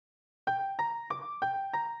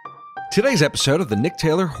Today's episode of the Nick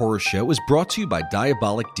Taylor Horror Show is brought to you by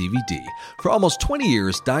Diabolic DVD. For almost 20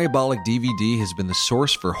 years, Diabolic DVD has been the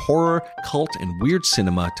source for horror, cult, and weird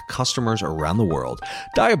cinema to customers around the world.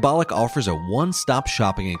 Diabolic offers a one-stop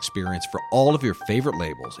shopping experience for all of your favorite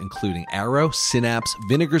labels, including Arrow, Synapse,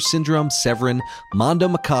 Vinegar Syndrome, Severin, Mondo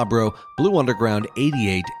Macabro, Blue Underground,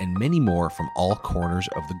 88, and many more from all corners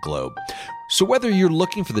of the globe. So whether you're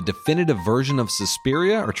looking for the definitive version of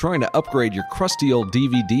Suspiria or trying to upgrade your crusty old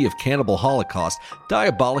DVD of Cannibal Holocaust,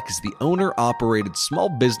 Diabolic is the owner-operated small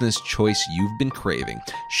business choice you've been craving.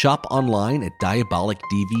 Shop online at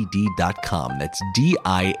diabolicdvd.com. That's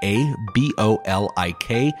DIABOLIK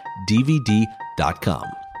DVD.com.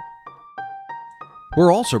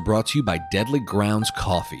 We're also brought to you by Deadly Grounds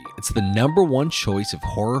Coffee. It's the #1 choice of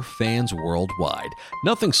horror fans worldwide.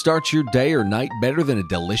 Nothing starts your day or night better than a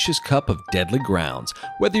delicious cup of Deadly Grounds.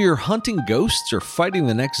 Whether you're hunting ghosts or fighting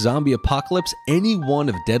the next zombie apocalypse, any one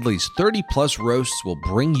of Deadly's 30-plus roasts will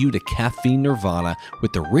bring you to caffeine nirvana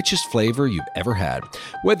with the richest flavor you've ever had.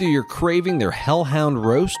 Whether you're craving their Hellhound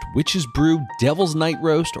Roast, Witch's Brew, Devil's Night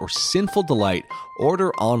Roast, or Sinful Delight,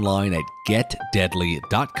 order online at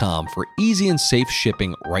getdeadly.com for easy and safe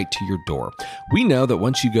shipping right to your door. We know that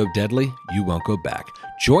once you go deadly, you won't go back.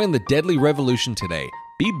 Join the deadly revolution today.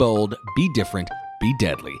 Be bold, be different, be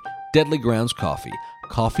deadly. Deadly Grounds Coffee.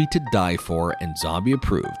 Coffee to die for and zombie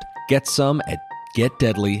approved. Get some at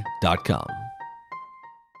getdeadly.com.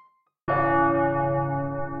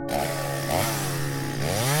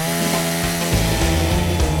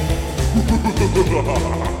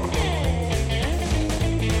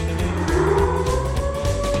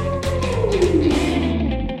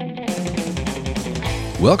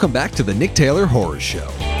 Welcome back to the Nick Taylor Horror Show.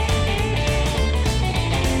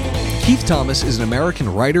 Keith Thomas is an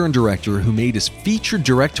American writer and director who made his featured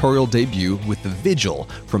directorial debut with The Vigil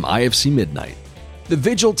from IFC Midnight. The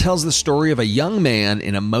Vigil tells the story of a young man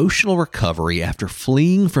in emotional recovery after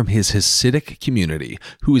fleeing from his Hasidic community,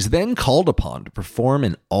 who is then called upon to perform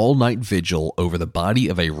an all-night vigil over the body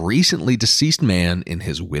of a recently deceased man in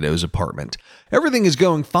his widow's apartment. Everything is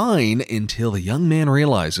going fine until the young man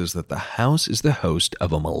realizes that the house is the host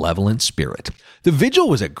of a malevolent spirit. The Vigil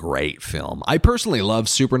was a great film. I personally love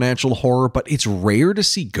supernatural horror, but it's rare to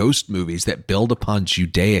see ghost movies that build upon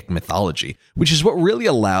Judaic mythology, which is what really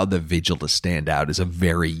allowed The Vigil to stand out as a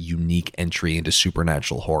very unique entry into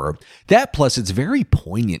supernatural horror. That plus its very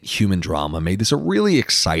poignant human drama made this a really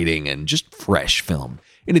exciting and just fresh film.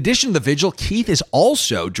 In addition to The Vigil, Keith is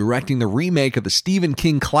also directing the remake of the Stephen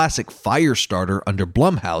King classic Firestarter under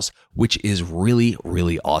Blumhouse, which is really,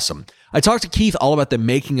 really awesome. I talked to Keith all about the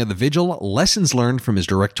making of The Vigil, lessons learned from his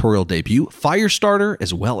directorial debut, Firestarter,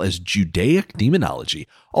 as well as Judaic Demonology.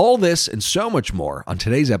 All this and so much more on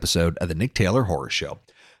today's episode of the Nick Taylor Horror Show.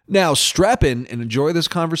 Now, strap in and enjoy this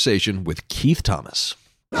conversation with Keith Thomas.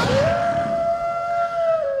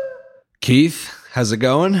 Keith, how's it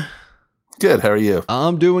going? Good. How are you?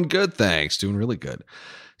 I'm doing good, thanks. Doing really good.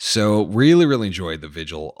 So really enjoyed The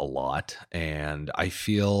Vigil a lot. And I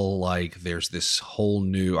feel like there's this whole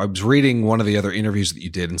new... I was reading one of the other interviews that you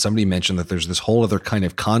did, and somebody mentioned that there's this whole other kind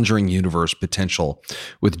of Conjuring universe potential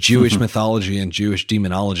with Jewish mythology and Jewish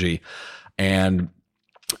demonology. And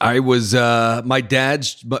I was my dad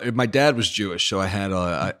was Jewish, so I had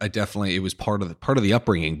I definitely, it was part of the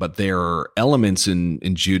upbringing, but there are elements in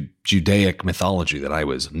Judaic mythology that I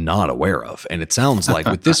was not aware of, and it sounds like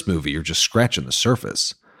with this movie you're just scratching the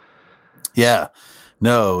surface. Yeah,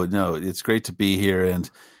 no, it's great to be here, and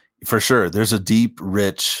for sure there's a deep,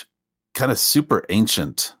 rich, kind of super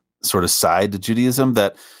ancient sort of side to Judaism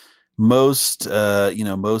that most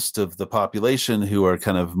of the population who are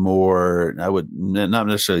kind of more, I would not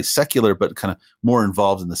necessarily secular, but kind of more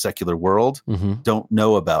involved in the secular world, don't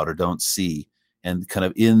know about or don't see. And kind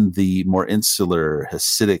of in the more insular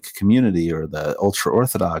Hasidic community or the ultra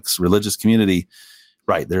Orthodox religious community,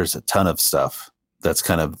 right, there's a ton of stuff that's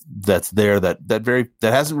there that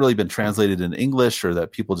hasn't really been translated in English or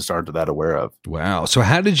that people just aren't that aware of. Wow. So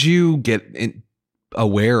how did you get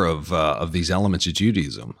aware of these elements of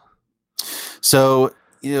Judaism? So,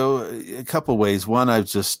 a couple ways. One, I've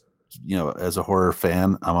just, as a horror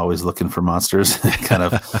fan, I'm always looking for monsters kind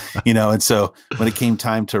of, and so when it came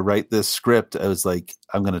time to write this script, I was like,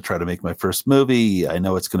 I'm going to try to make my first movie. I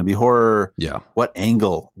know it's going to be horror. Yeah. What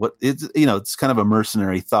angle, it's kind of a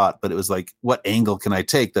mercenary thought, but it was like, what angle can I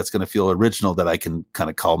take that's going to feel original that I can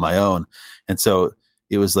kind of call my own? And so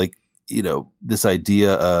it was like, this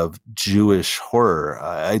idea of Jewish horror.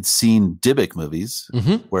 I'd seen Dybbuk movies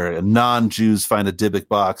where non-Jews find a Dybbuk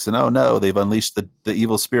box and, oh no, they've unleashed the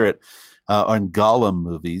evil spirit. on Gollum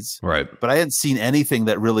movies. Right. But I hadn't seen anything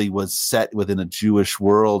that really was set within a Jewish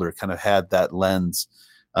world or kind of had that lens.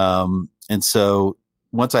 And so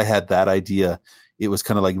once I had that idea, it was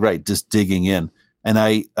kind of like, right, just digging in. And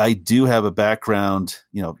I do have a background,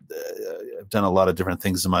 I've done a lot of different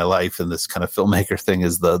things in my life, and this kind of filmmaker thing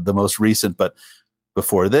is the most recent. But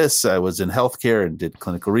before this, I was in healthcare and did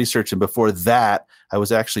clinical research. And before that, I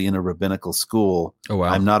was actually in a rabbinical school. Oh, wow.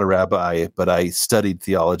 I'm not a rabbi, but I studied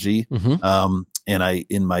theology. Mm-hmm. And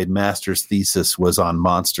in my master's thesis was on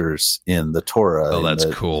monsters in the Torah. Oh, that's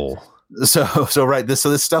cool. So right. So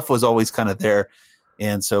this stuff was always kind of there.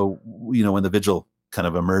 And so, when the Vigil kind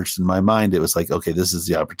of emerged in my mind, it was like, okay, this is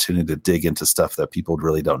the opportunity to dig into stuff that people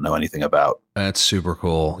really don't know anything about. That's super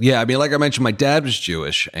cool. Yeah. I mean, like I mentioned, my dad was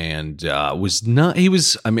Jewish and I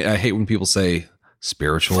hate when people say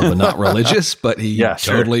spiritual, but not religious, but he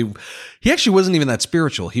actually wasn't even that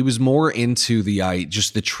spiritual. He was more into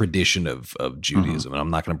just the tradition of Judaism. And I'm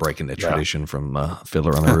not going to break into tradition from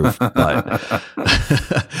Fiddler on the Roof,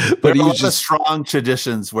 but he was just strong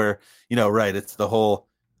traditions where, right. It's the whole,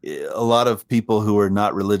 a lot of people who are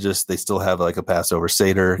not religious, they still have like a Passover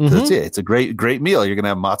Seder. Mm-hmm. It's a great meal. You're going to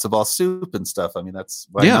have matzo ball soup and stuff. I mean, that's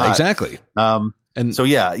why not. Exactly. And so,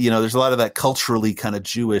 there's a lot of that culturally kind of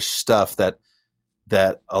Jewish stuff that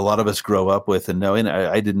a lot of us grow up with and know. And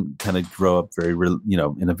I didn't kind of grow up very,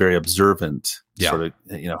 in a very observant sort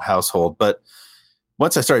of, household. But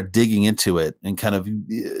once I started digging into it and kind of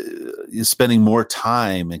spending more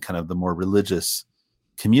time in kind of the more religious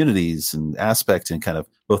communities and aspects and kind of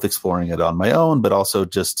both exploring it on my own, but also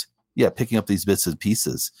just, picking up these bits and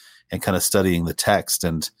pieces and kind of studying the text.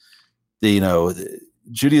 And,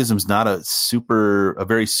 Judaism's not a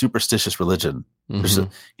very superstitious religion.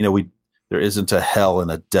 Mm-hmm. There isn't a hell and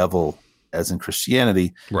a devil as in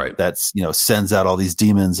Christianity, right? That's, sends out all these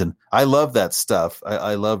demons. And I love that stuff.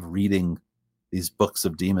 I love reading these books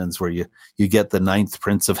of demons where you get the ninth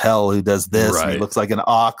prince of hell who does this. Right. And he looks like an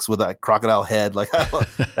ox with a crocodile head. Like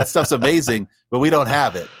that stuff's amazing, but we don't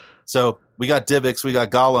have it. So we got Dybbuk's, we got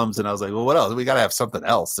Golems. And I was like, well, what else? We got to have something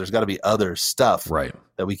else. There's got to be other stuff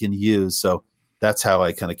that we can use. So that's how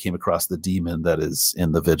I kind of came across the demon that is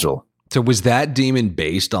in the Vigil. So was that demon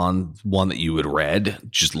based on one that you had read,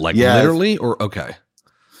 just like literally, or okay?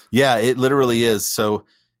 Yeah, it literally is. So,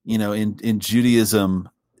 in Judaism,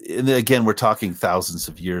 and again, we're talking thousands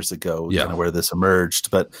of years ago, kind of where this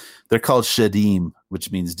emerged, but they're called shadim,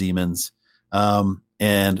 which means demons.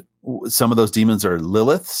 And some of those demons are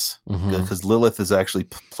Liliths, because Lilith is actually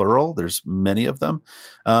plural. There's many of them.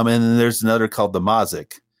 And then there's another called the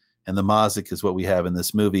Mazik, and the Mazik is what we have in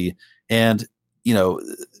this movie. And,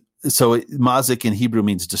 so Mazik in Hebrew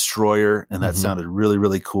means destroyer, and that sounded really,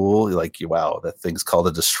 really cool. Like, wow, that thing's called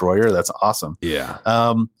a destroyer. That's awesome. Yeah.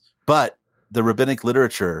 But the rabbinic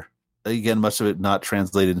literature, again, much of it not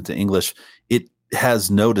translated into English, it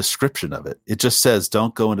has no description of it. It just says,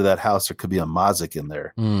 don't go into that house. There could be a Mazik in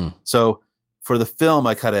there. So for the film,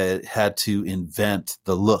 I kind of had to invent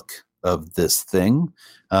the look of this thing.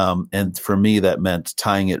 And for me, that meant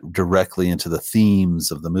tying it directly into the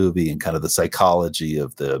themes of the movie and kind of the psychology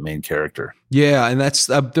of the main character. Yeah. And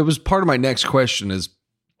that was part of my next question is,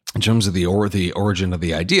 in terms of the origin of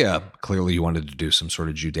the idea, clearly you wanted to do some sort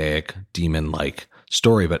of Judaic demon-like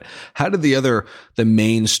story, but how did the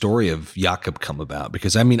main story of Jakob come about?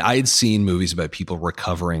 Because I mean, I had seen movies about people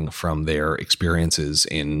recovering from their experiences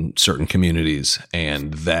in certain communities,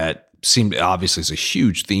 and that seemed obviously is a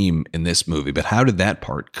huge theme in this movie, but how did that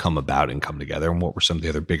part come about and come together? And what were some of the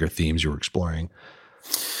other bigger themes you were exploring?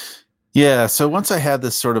 Yeah. So once I had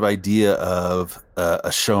this sort of idea of a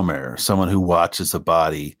shomer, someone who watches a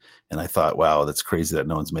body, and I thought, wow, that's crazy that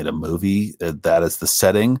no one's made a movie that is the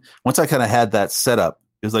setting. Once I kind of had that set up,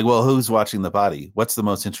 it was like, well, who's watching the body? What's the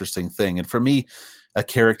most interesting thing? And for me, a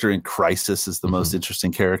character in crisis is the most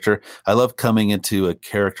interesting character. I love coming into a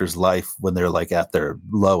character's life when they're like at their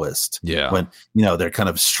lowest. Yeah. When, they're kind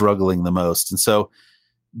of struggling the most. And so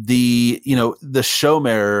the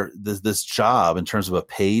shomer, this job in terms of a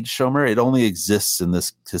paid shomer, it only exists in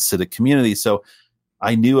this Hasidic community. So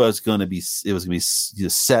I knew it was going to be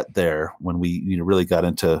set there when we really got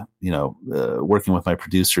into working with my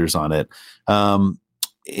producers on it.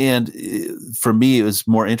 And for me, it was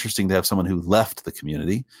more interesting to have someone who left the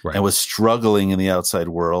community and was struggling in the outside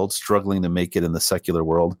world, struggling to make it in the secular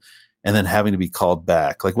world, and then having to be called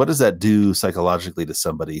back. Like, what does that do psychologically to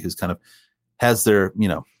somebody who's kind of has their,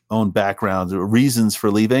 own background, reasons for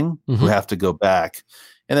leaving, who have to go back?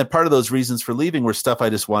 And then part of those reasons for leaving were stuff I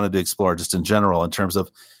just wanted to explore just in general, in terms of,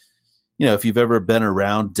 if you've ever been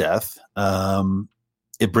around death,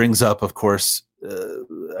 it brings up, of course,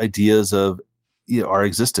 ideas of, our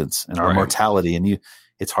existence and our mortality. And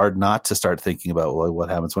it's hard not to start thinking about, well, what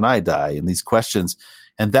happens when I die, and these questions.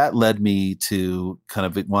 And that led me to kind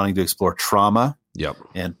of wanting to explore trauma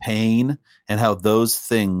and pain, and how those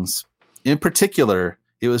things, in particular,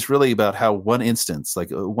 it was really about how one instance, like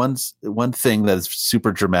one thing that is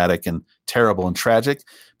super dramatic and terrible and tragic,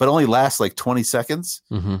 but only lasts like 20 seconds,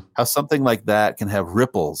 how something like that can have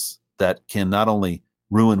ripples that can not only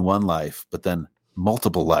ruin one life, but then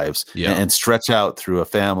multiple lives and stretch out through a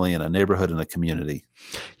family and a neighborhood and a community.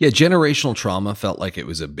 Yeah, generational trauma felt like it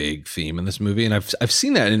was a big theme in this movie, and I've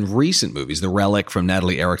seen that in recent movies. The Relic from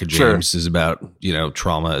Natalie Erica James is about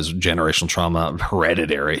trauma, as generational trauma,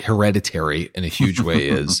 hereditary in a huge way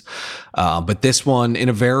is, but this one in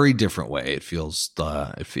a very different way. It feels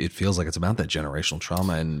like it's about that generational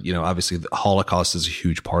trauma, and obviously the Holocaust is a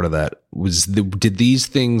huge part of that. Were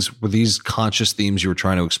these conscious themes you were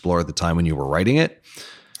trying to explore at the time when you were writing it?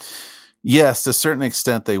 Yes, to a certain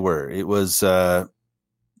extent they were. It was the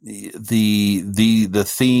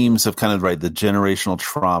themes of kind of the generational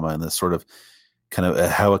trauma and the sort of kind of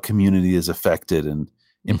how a community is affected, and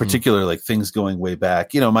in particular, like things going way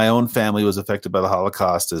back. My own family was affected by the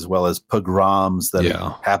Holocaust, as well as pogroms that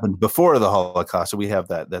happened before the Holocaust. So we have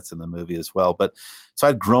that's in the movie as well. But so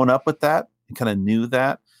I'd grown up with that and kind of knew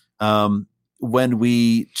that. When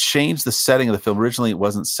we changed the setting of the film, originally it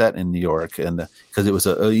wasn't set in New York, and because it was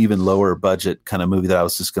an even lower budget kind of movie that I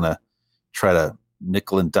was just going to try to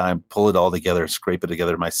nickel and dime, pull it all together, scrape it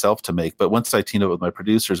together myself to make. But once I teamed up with my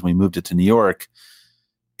producers, we moved it to New York,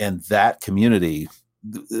 and that community,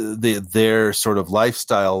 their sort of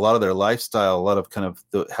lifestyle, a lot of their lifestyle, a lot of kind of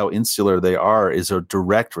how insular they are is a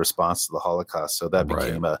direct response to the Holocaust. So that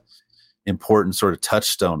became a important sort of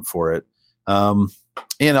touchstone for it.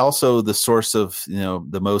 And also the source of,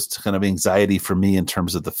 the most kind of anxiety for me in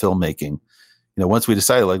terms of the filmmaking. Once we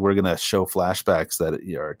decided we're going to show flashbacks that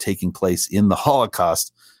are taking place in the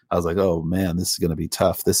Holocaust, I was like, oh man, this is going to be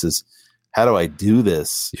tough. How do I do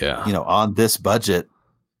this, on this budget,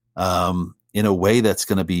 in a way that's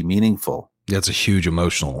going to be meaningful? That's a huge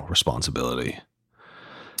emotional responsibility.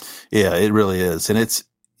 Yeah, it really is. And it's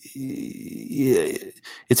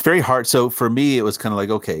very hard. So for me, it was kind of like,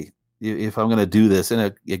 okay, if I'm going to do this,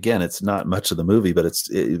 and again, it's not much of the movie, but it's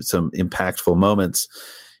some impactful moments.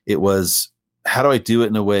 It was, how do I do it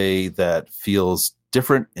in a way that feels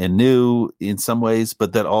different and new in some ways,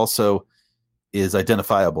 but that also is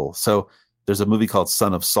identifiable? So there's a movie called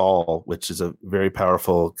Son of Saul, which is a very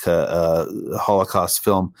powerful Holocaust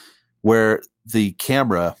film, where the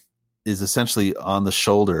camera is essentially on the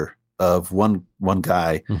shoulder of one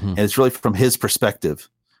guy, and it's really from his perspective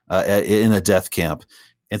in a death camp.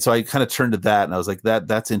 And so I kind of turned to that, and I was like,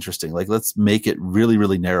 that's interesting. Like, let's make it really,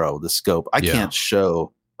 really narrow, the scope. I can't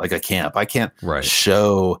show like a camp. I can't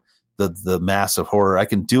show the massive horror. I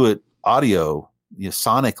can do it audio,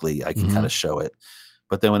 sonically. I can kind of show it.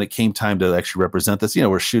 But then when it came time to actually represent this,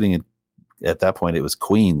 we're shooting it at that point. It was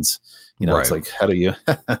Queens. It's like, how do you?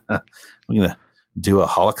 I'm going to do a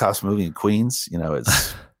Holocaust movie in Queens. It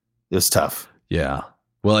was tough. Yeah.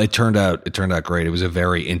 Well, it turned out great. It was a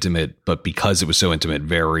very intimate, but because it was so intimate,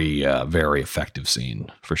 very, very effective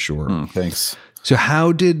scene for sure. Thanks. So how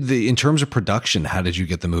in terms of production, how did you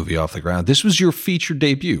get the movie off the ground? This was your feature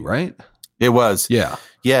debut, right? It was. Yeah.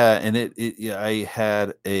 Yeah. And I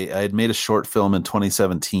had made a short film in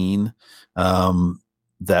 2017.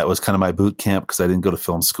 That was kind of my boot camp, because I didn't go to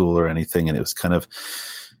film school or anything. And it was kind of,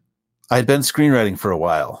 I'd been screenwriting for a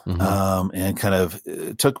while, and kind of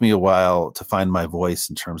it took me a while to find my voice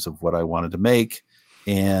in terms of what I wanted to make.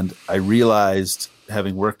 And I realized,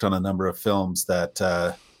 having worked on a number of films, that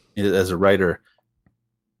as a writer,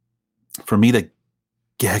 for me to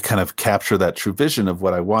kind of capture that true vision of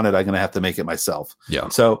what I wanted, I'm going to have to make it myself. Yeah.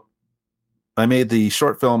 So I made the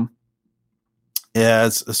short film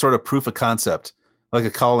as a sort of proof of concept, like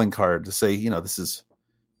a calling card to say, this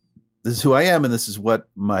is who I am, and this is what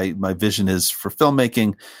my vision is for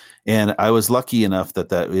filmmaking. And I was lucky enough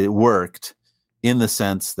that it worked, in the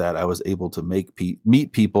sense that I was able to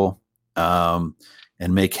meet people, and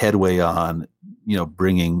make headway on,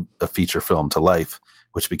 bringing a feature film to life,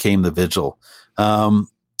 which became The Vigil.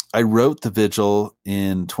 I wrote The Vigil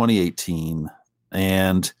in 2018,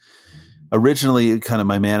 and originally kind of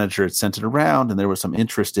my manager had sent it around, and there was some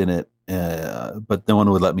interest in it, but no one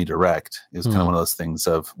would let me direct. It was kind of one of those things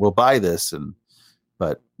of, we'll buy this,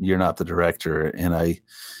 but you're not the director. And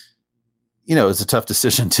it's a tough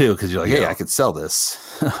decision too, because you're like, hey, I could sell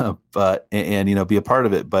this, but be a part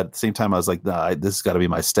of it. But at the same time, I was like, nah, this has got to be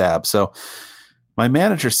my stab. So my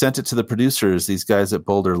manager sent it to the producers, these guys at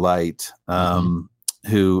Boulder Light,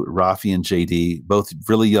 who, Rafi and JD, both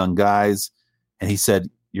really young guys, And he said,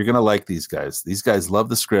 "You're going to like these guys. These guys love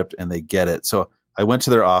the script and they get it." So I went to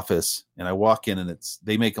their office and I walk in, and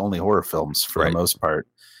they make only horror films for the most part,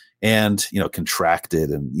 and, Contracted,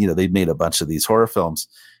 and, they made a bunch of these horror films.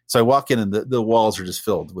 So I walk in, and the walls are just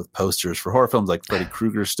filled with posters for horror films, like Freddy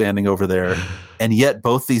Krueger standing over there. And yet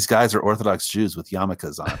both these guys are Orthodox Jews with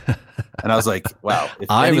yarmulkes on. And I was like, wow,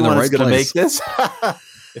 if anyone's going to make this,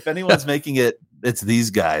 if anyone's making it, it's these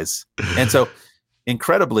guys. And so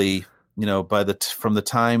incredibly, from the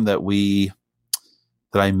time that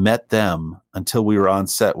I met them until we were on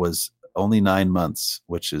set was only 9 months,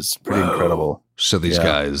 which is pretty incredible. So these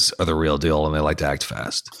guys are the real deal, and they like to act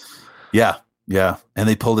fast. Yeah. Yeah. And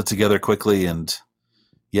they pulled it together quickly, and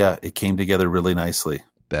it came together really nicely.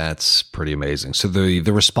 That's pretty amazing. So the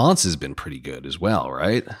response has been pretty good as well,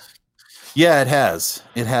 right? Yeah, it has.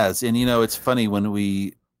 It has. And, it's funny when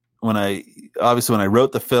I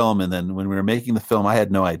wrote the film, and then when we were making the film, I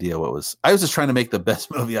had no idea I was just trying to make the best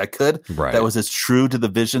movie I could. Right. That was as true to the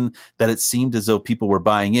vision that it seemed as though people were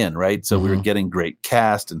buying in. Right. So we were getting great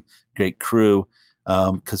cast and great crew,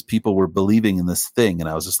 because people were believing in this thing. And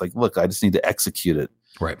I was just like, look, I just need to execute it.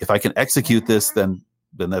 Right. If I can execute this, then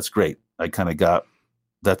that's great. I kind of got,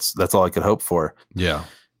 that's all I could hope for. Yeah.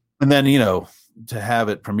 And then, to have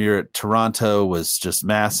it premiere at Toronto was just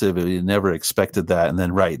massive. We never expected that. And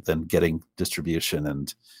then getting distribution,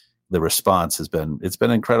 and the response it's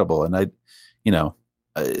been incredible. And I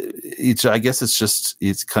guess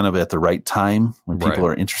it's kind of at the right time when people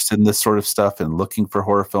are interested in this sort of stuff and looking for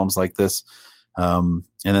horror films like this. And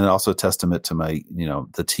then also a testament to my,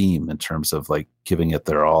 the team in terms of like giving it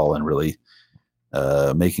their all and really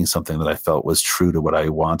making something that I felt was true to what I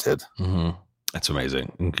wanted. Mm-hmm. That's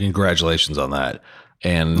amazing. And congratulations on that.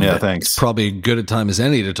 And thanks. It's probably a good a time as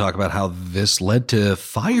any to talk about how this led to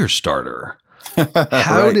Firestarter.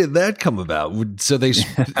 How did that come about? So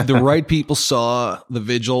the right people saw the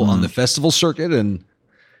Vigil on the festival circuit, and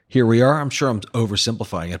here we are. I'm sure I'm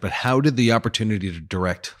oversimplifying it, but how did the opportunity to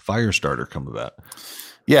direct Firestarter come about?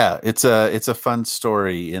 Yeah, it's a fun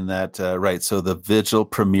story in that, so the Vigil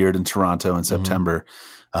premiered in Toronto in September.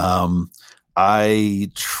 I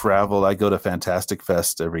go to Fantastic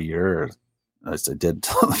Fest every year, as I did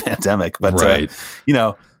till the pandemic, but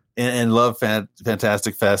and love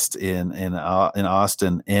Fantastic Fest in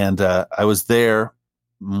Austin, and I was there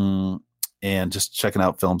and just checking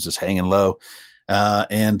out films, just hanging low,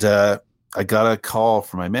 and I got a call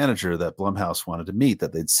from my manager that Blumhouse wanted to meet,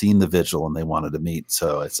 that they'd seen the Vigil and they wanted to meet.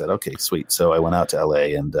 So I said, okay, sweet. So I went out to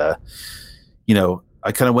LA, and I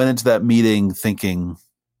kind of went into that meeting thinking,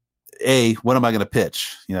 what am I going to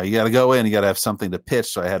pitch? You got to go in, you got to have something to pitch.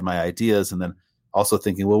 So I had my ideas, and then also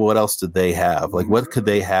thinking, well, what else did they have? Like, what could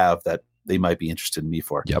they have that they might be interested in me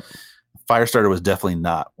for? Yep. Firestarter was definitely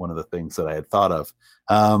not one of the things that I had thought of.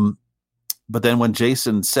 But then when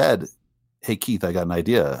Jason said, hey, Keith, I got an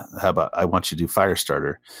idea. How about I want you to do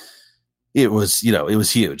Firestarter? It was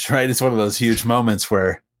huge, right? It's one of those huge moments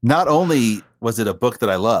where not only was it a book that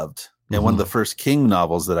I loved and one of the first King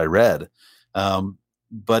novels that I read,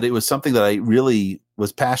 but it was something that I really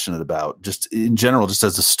was passionate about, just in general, just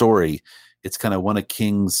as a story. It's kind of one of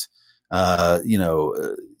King's,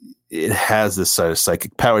 it has this sort of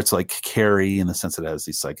psychic power. It's like Carrie in the sense that it has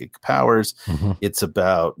these psychic powers. It's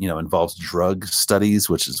about, involves drug studies,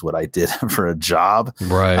 which is what I did for a job.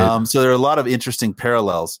 Right. So there are a lot of interesting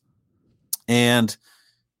parallels. And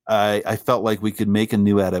I felt like we could make a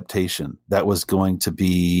new adaptation that was going to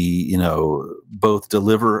be, both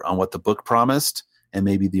deliver on what the book promised, and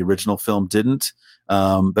maybe the original film didn't,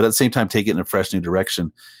 but at the same time take it in a fresh new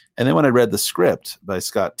direction. And then when I read the script by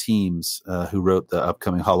Scott Teems, who wrote the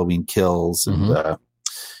upcoming Halloween Kills, and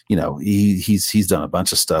he's done a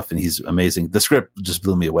bunch of stuff, and he's amazing. The script just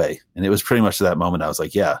blew me away, and it was pretty much at that moment I was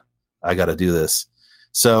like, yeah, I got to do this.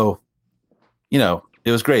 So,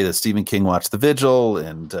 it was great that Stephen King watched The Vigil,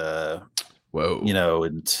 and it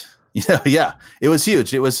was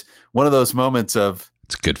huge. It was one of those moments of,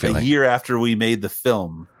 it's a good feeling. A year after we made the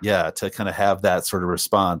film, to kind of have that sort of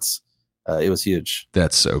response, it was huge.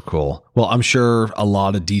 That's so cool. Well, I'm sure a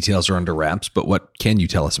lot of details are under wraps, but what can you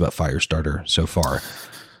tell us about Firestarter so far?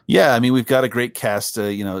 Yeah, I mean, we've got a great cast.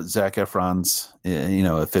 Zac Efron's,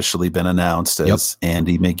 officially been announced as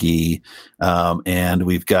Andy McGee, and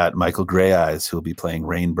we've got Michael Greyeyes, who'll be playing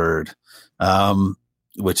Rainbird,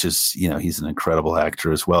 which is, he's an incredible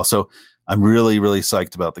actor as well. So I'm really, really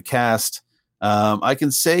psyched about the cast. I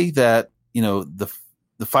can say that,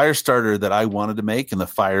 the Firestarter that I wanted to make and the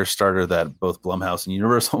Firestarter that both Blumhouse and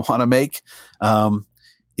Universal want to make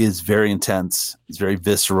is very intense. It's very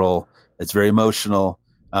visceral. It's very emotional.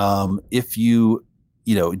 If you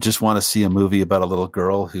just want to see a movie about a little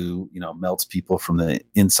girl who, melts people from the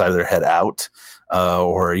inside of their head out,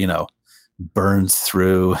 or, burns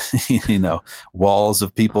through, walls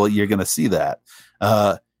of people, you're going to see that.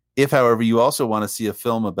 If, however, you also want to see a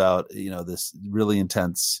film about, this really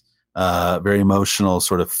intense, very emotional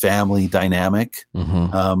sort of family dynamic,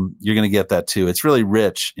 you're going to get that too. It's really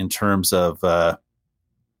rich in terms of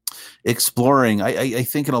exploring. I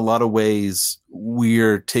think in a lot of ways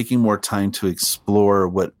we're taking more time to explore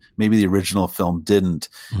what maybe the original film didn't,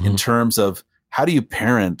 in terms of how do you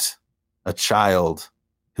parent a child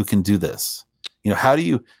who can do this? How do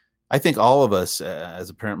you, I think all of us, as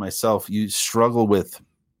a parent myself, you struggle with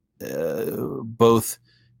both,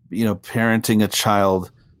 parenting a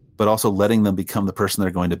child, but also letting them become the person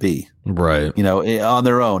they're going to be, right? On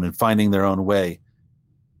their own and finding their own way.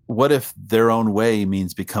 What if their own way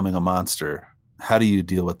means becoming a monster? How do you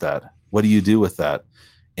deal with that? What do you do with that?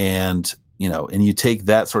 And, and you take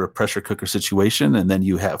that sort of pressure cooker situation, and then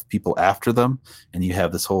you have people after them, and you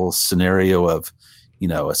have this whole scenario of,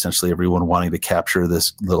 essentially everyone wanting to capture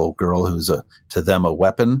this little girl who's to them a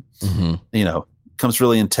weapon, becomes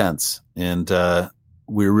really intense. And,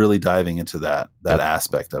 we're really diving into that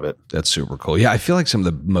aspect of it. That's super cool. Yeah. I feel like some of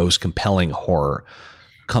the most compelling horror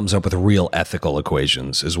comes up with real ethical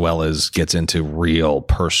equations, as well as gets into real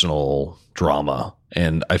personal drama.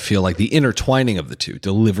 And I feel like the intertwining of the two,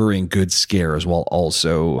 delivering good scares while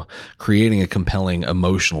also creating a compelling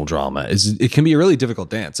emotional drama, it can be a really difficult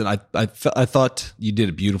dance. And I thought you did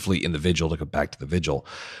it beautifully in The Vigil. To go back to The Vigil,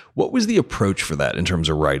 what was the approach for that in terms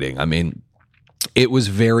of writing? I mean, it was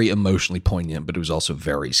very emotionally poignant, but it was also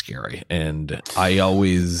very scary. And I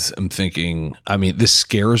always am thinking, the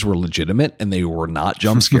scares were legitimate and they were not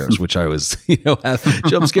jump scares, which I was,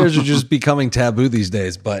 jump scares are just becoming taboo these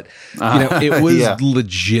days. But, it was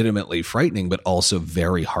legitimately frightening, but also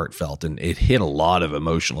very heartfelt. And it hit a lot of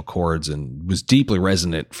emotional chords and was deeply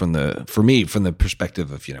resonant from the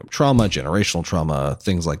perspective of, trauma, generational trauma,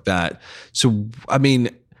 things like that. So,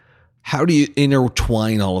 how do you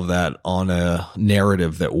intertwine all of that on a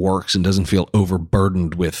narrative that works and doesn't feel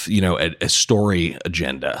overburdened with, a story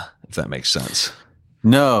agenda, if that makes sense?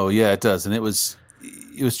 No, yeah, it does. And it was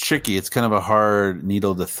tricky. It's kind of a hard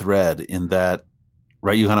needle to thread in that,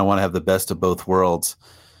 right? You kind of want to have the best of both worlds.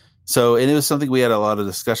 So, and it was something we had a lot of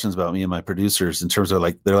discussions about, me and my producers, in terms of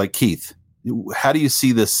they're like, Keith, how do you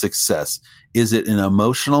see this success? Is it an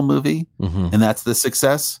emotional movie and that's the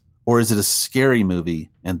success? Or is it a scary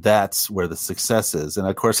movie and that's where the success is? And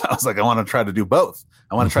of course, I was like, I want to try to do both.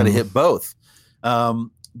 I want to try to hit both.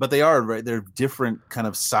 But they are, right? They're different kind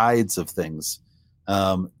of sides of things.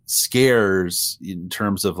 Scares in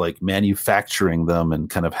terms of manufacturing them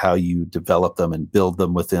and kind of how you develop them and build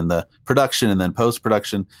them within the production and then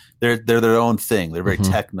post-production. They're their own thing. They're very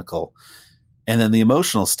technical. And then the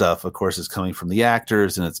emotional stuff, of course, is coming from the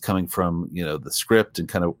actors and it's coming from, the script and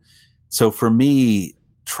kind of, so for me,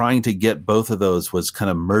 trying to get both of those was kind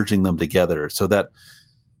of merging them together, so that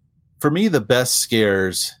for me, the best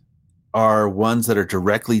scares are ones that are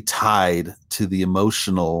directly tied to the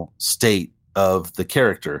emotional state of the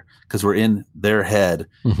character, because we're in their head.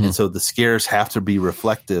 And so the scares have to be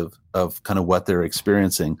reflective of kind of what they're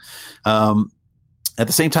experiencing. At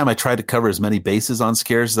the same time, I tried to cover as many bases on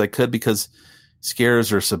scares as I could, because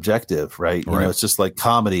scares are subjective, right? It's just like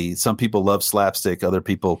comedy. Some people love slapstick, other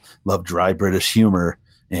people love dry British humor,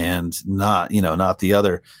 and not the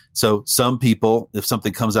other. So some people, if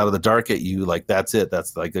something comes out of the dark at you, that's it.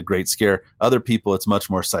 That's like a great scare. Other people, it's much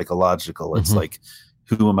more psychological. It's like,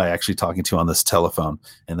 who am I actually talking to on this telephone?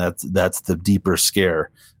 And that's the deeper scare.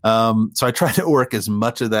 So I tried to work as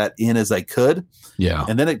much of that in as I could. Yeah.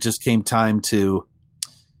 And then it just came time to,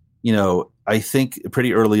 I think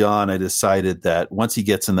pretty early on, I decided that once he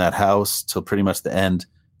gets in that house till pretty much the end,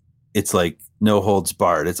 it's like no holds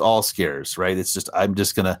barred. It's all scares, right? It's just,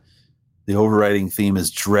 the overriding theme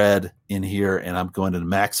is dread in here, and I'm going to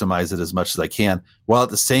maximize it as much as I can, while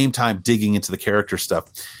at the same time digging into the character stuff.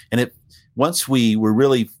 And once we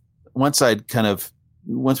got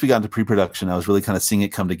into pre-production, I was really kind of seeing it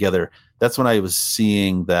come together. That's when I was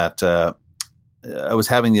seeing that I was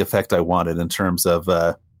having the effect I wanted in terms of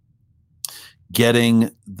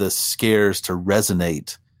getting the scares to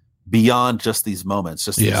resonate beyond just these moments.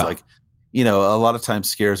 Just these a lot of times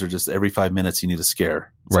scares are just every 5 minutes you need a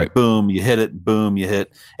scare. It's right. Boom, you hit it, boom, you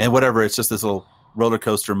hit, and whatever. It's just this little roller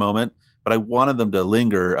coaster moment. But I wanted them to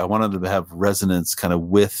linger. I wanted them to have resonance kind of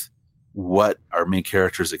with what our main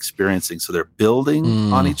character is experiencing. So they're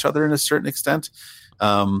building on each other in a certain extent,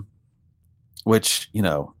 which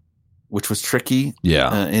was tricky.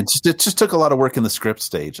 Yeah. It just took a lot of work in the script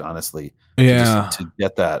stage, honestly. To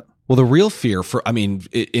get that. Well, the real fear in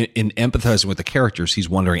empathizing with the characters, he's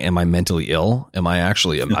wondering, am I mentally ill? Am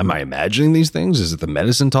I imagining these things? Is it the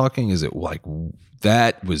medicine talking? Is it like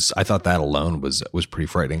I thought that alone was pretty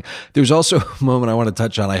frightening. There's also a moment I want to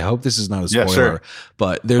touch on. I hope this is not a spoiler, sure.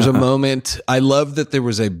 but there's a moment. I love that there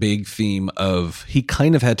was a big theme of he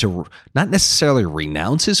kind of had to not necessarily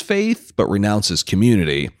renounce his faith, but renounce his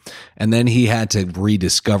community. And then he had to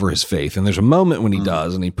rediscover his faith. And there's a moment when he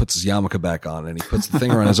does, and he puts his yarmulke back on and he puts the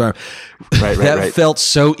thing around his arm. That felt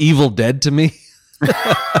so Evil Dead to me.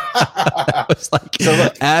 It was like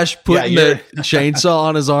Ash putting the chainsaw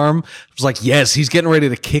on his arm. It was like, yes, he's getting ready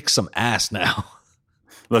to kick some ass now.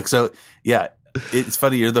 Look, so yeah, it's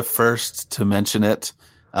funny. You're the first to mention it.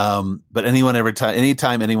 But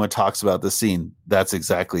anytime anyone talks about the scene, that's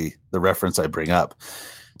exactly the reference I bring up.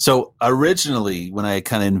 So originally, when I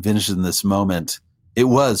kind of envisioned this moment, it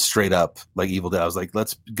was straight up like Evil Dead. I was like,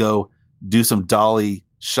 let's go do some dolly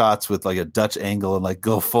shots with like a Dutch angle and like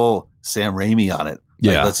go full Sam Raimi on it.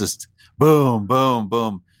 Like, let's just boom, boom,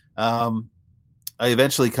 boom. I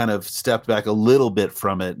eventually kind of stepped back a little bit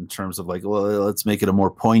from it in terms of like, well, let's make it a more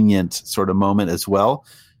poignant sort of moment as well.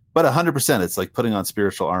 But 100%, it's like putting on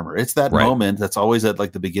spiritual armor. It's that moment that's always at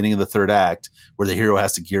like the beginning of the third act where the hero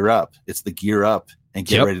has to gear up. It's the gear up and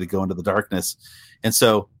get ready to go into the darkness. And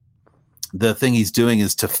so the thing he's doing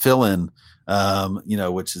is to fill in,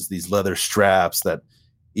 which is these leather straps that,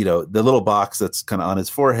 the little box that's kind of on his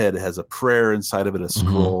forehead has a prayer inside of it, a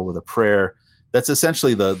scroll with a prayer. That's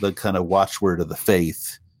essentially the kind of watchword of the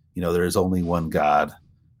faith. There is only one God,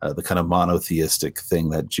 the kind of monotheistic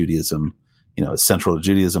thing that Judaism, is central to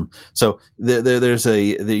Judaism. So there's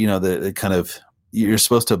the kind of, you're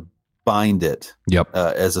supposed to bind it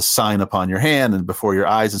as a sign upon your hand and before your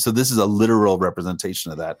eyes. And so this is a literal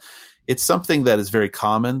representation of that. It's something that is very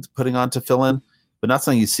common putting on to fill in, but not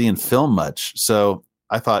something you see in film much. So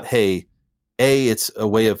I thought, hey, it's a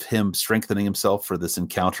way of him strengthening himself for this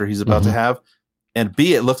encounter he's about to have. And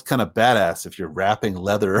B, it looks kind of badass if you're wrapping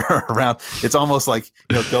leather around. It's almost like,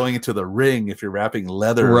 going into the ring if you're wrapping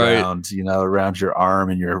leather around, around your arm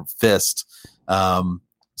and your fist.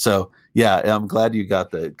 So yeah, I'm glad you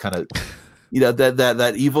got the kind of,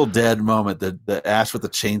 that Evil Dead moment, the Ash with the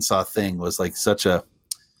chainsaw thing was like such a,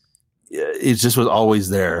 it just was always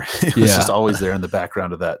there. It was just always there in the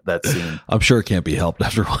background of that scene. I'm sure it can't be helped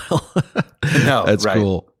after a while. No, that's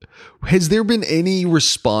cool. Has there been any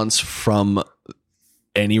response from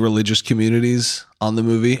any religious communities on the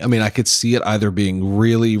movie? I mean, I could see it either being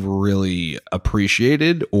really, really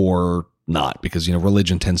appreciated or not, because,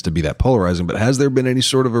 religion tends to be that polarizing, but has there been any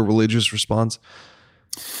sort of a religious response?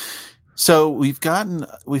 So we've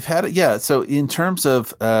had it. Yeah. So in terms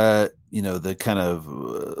of, the kind of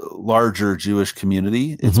larger Jewish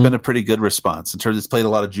community, it's been a pretty good response in terms. It's played a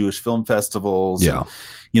lot of Jewish film festivals. Yeah.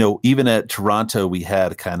 And, even at Toronto, we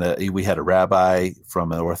had a rabbi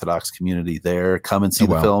from an Orthodox community there come and see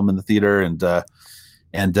the film in the theater. And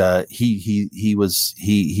he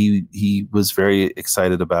was very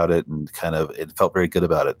excited about it and it felt very good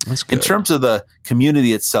about it. That's good. In terms of the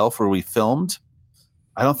community itself where we filmed,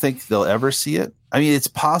 I don't think they'll ever see it. I mean, it's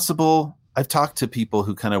possible. I've talked to people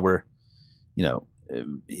who kind of were, know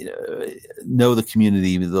the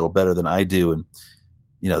community a little better than I do. And,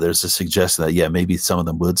 there's a suggestion that, maybe some of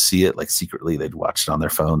them would see it, like secretly they'd watch it on their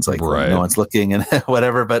phones, like no one's looking and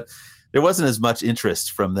whatever. But there wasn't as much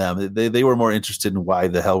interest from them. They were more interested in why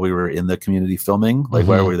the hell we were in the community filming, like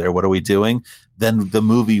why are we there? What are we doing? Than the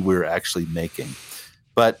movie we're actually making.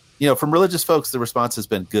 But, from religious folks, the response has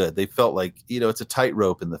been good. They felt like, it's a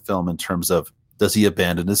tightrope in the film in terms of, does he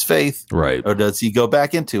abandon his faith? Right. Or does he go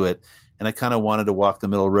back into it? And I kind of wanted to walk the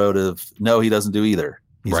middle road of, no, he doesn't do either.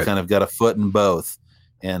 He's kind of got a foot in both.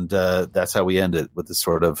 And that's how we end it, with this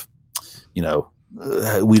sort of, we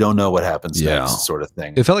don't know what happens next sort of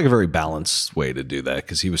thing. It felt like a very balanced way to do that,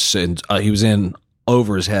 because he was in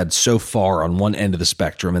over his head so far on one end of the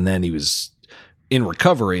spectrum, and then he was in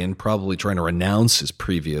recovery and probably trying to renounce his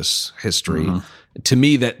previous history. To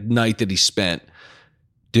me, that night that he spent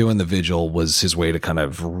doing the vigil was his way to kind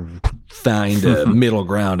of find a middle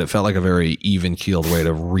ground. It felt like a very even-keeled way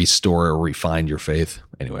to restore or refine your faith.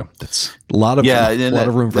 Anyway, that's a lot of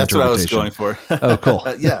room for that's interpretation. What I was going for. Oh, cool.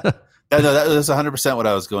 Yeah. No, that was 100% what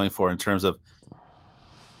I was going for in terms of,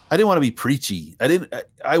 I didn't want to be preachy.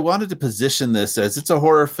 I wanted to position this as it's a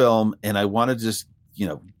horror film, and I wanted to just,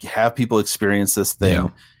 have people experience this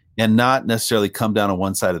thing and not necessarily come down on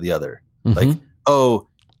one side or the other. Like,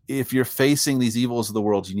 if you're facing these evils of the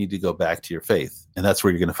world, you need to go back to your faith, and that's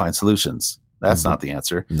where you're going to find solutions. That's not the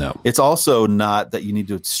answer. No. It's also not that you need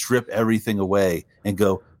to strip everything away and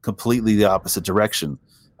go completely the opposite direction.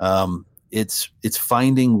 it's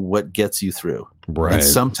finding what gets you through. Right. And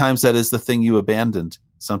sometimes that is the thing you abandoned.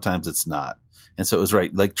 Sometimes it's not. And so it was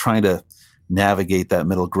like trying to navigate that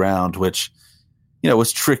middle ground, which,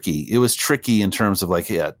 was tricky. It was tricky in terms of are we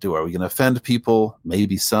going to offend people?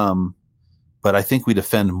 Maybe some, but I think we'd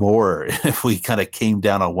offend more if we kind of came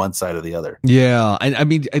down on one side or the other. Yeah. And I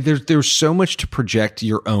mean, there's so much to project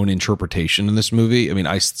your own interpretation in this movie. I mean,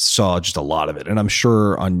 I saw just a lot of it, and I'm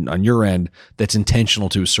sure on your end that's intentional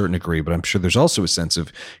to a certain degree, but I'm sure there's also a sense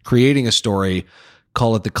of creating a story,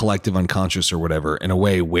 call it the collective unconscious or whatever, in a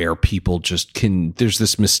way where people just there's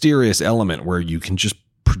this mysterious element where you can just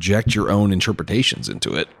project your own interpretations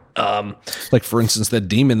into it. Like for instance, that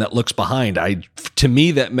demon that looks behind, to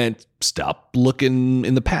me that meant stop looking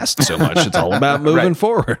in the past so much. It's all about moving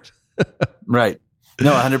forward. Right.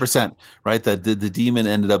 No, 100%. Right. That the demon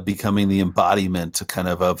ended up becoming the embodiment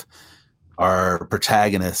of our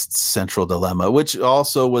protagonist's central dilemma, which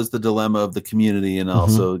also was the dilemma of the community and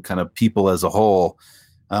also kind of people as a whole.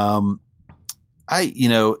 And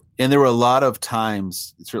there were a lot of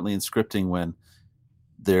times, certainly in scripting, when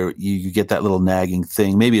you get that little nagging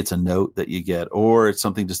thing. Maybe it's a note that you get, or it's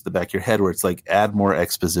something just in the back of your head where it's like, add more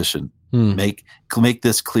exposition, make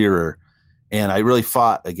this clearer. And I really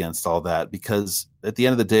fought against all that, because at the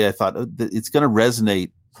end of the day, I thought it's going to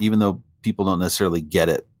resonate, even though people don't necessarily get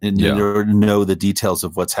it and or know the details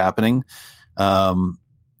of what's happening. So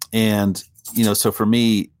for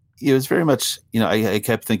me, it was very much, I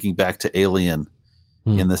kept thinking back to Alien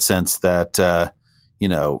in the sense that,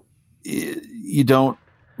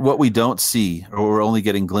 what we don't see or we're only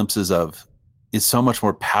getting glimpses of is so much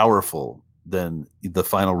more powerful than the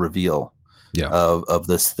final reveal of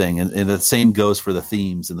this thing. And the same goes for the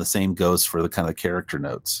themes, and the same goes for the kind of character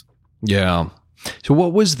notes. Yeah. So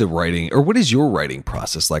what was the writing, or what is your writing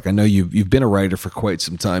process like? I know you've been a writer for quite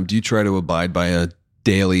some time. Do you try to abide by a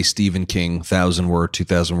daily Stephen King 1,000 word,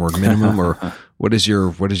 2,000 word minimum, or what does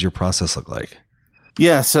your process look like?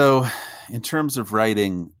 Yeah. So in terms of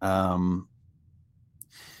writing, I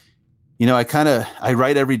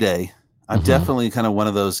write every day. I'm definitely kind of one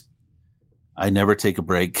of those, I never take a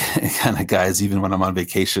break kind of guys. Even when I'm on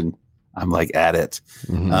vacation, I'm like at it.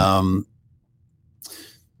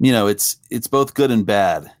 It's both good and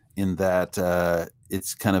bad in that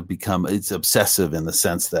it's kind of it's obsessive in the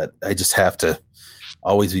sense that I just have to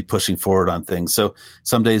always be pushing forward on things. So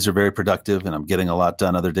some days are very productive and I'm getting a lot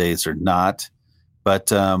done. Other days are not.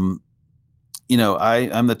 But, I'm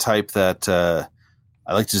the type that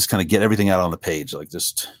I like to just kind of get everything out on the page, like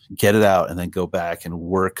just get it out and then go back and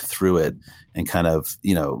work through it and kind of,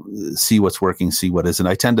 see what's working, see what isn't.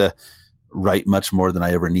 I tend to write much more than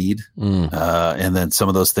I ever need. And then some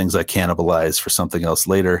of those things I cannibalize for something else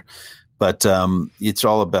later. But it's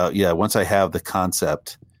all about, once I have the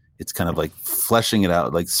concept, it's kind of like fleshing it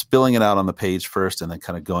out, like spilling it out on the page first and then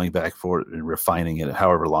kind of going back for it and refining it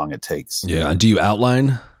however long it takes. Yeah. Do you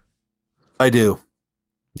outline? I do.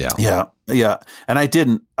 Yeah. And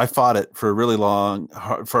I fought it for a very long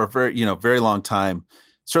time.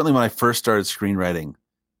 Certainly when I first started screenwriting,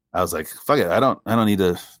 I was like, fuck it. I don't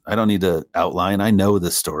need to outline. I know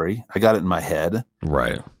this story. I got it in my head.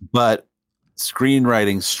 Right. But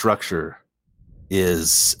screenwriting structure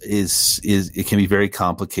is it can be very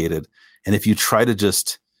complicated. And if you try to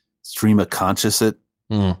just stream of conscious it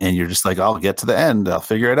and you're just like, I'll get to the end, I'll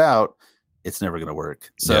figure it out, it's never going to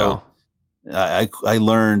work. So I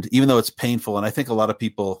learned, even though it's painful, and I think a lot of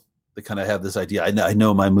people, they kind of have this idea, I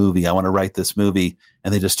know my movie, I want to write this movie,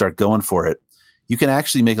 and they just start going for it. You can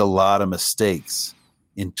actually make a lot of mistakes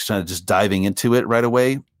in kind of just diving into it right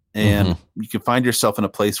away. And you can find yourself in a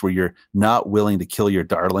place where you're not willing to kill your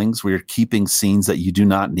darlings, where you're keeping scenes that you do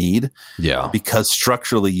not need. Yeah. Because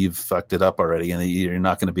structurally you've fucked it up already and you're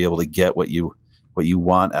not going to be able to get what you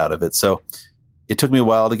want out of it. So it took me a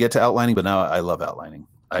while to get to outlining, but now I love outlining.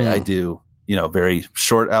 I do, very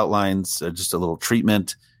short outlines, just a little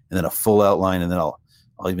treatment, and then a full outline. And then I'll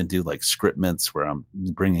even do like scriptments where I'm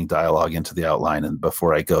bringing dialogue into the outline. And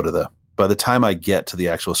before I go by the time I get to the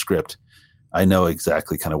actual script, I know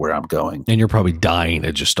exactly kind of where I'm going. And you're probably dying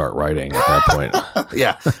to just start writing at that point.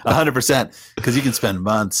 Yeah, 100%. Because you can spend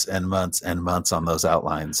months and months and months on those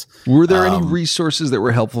outlines. Were there any resources that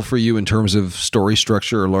were helpful for you in terms of story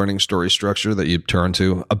structure or learning story structure that you turn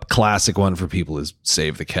to? A classic one for people is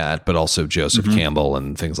Save the Cat, but also Joseph Campbell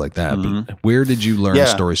and things like that. But where did you learn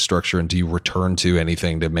story structure, and do you return to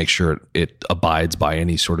anything to make sure it abides by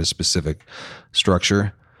any sort of specific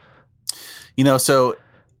structure? So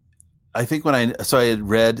I think I had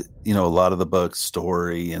read, a lot of the books,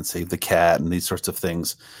 Story and Save the Cat and these sorts of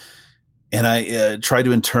things. And I tried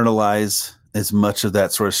to internalize as much of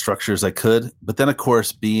that sort of structure as I could. But then, of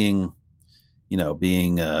course, being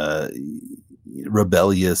being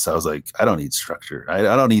rebellious. I was like, I don't need structure. I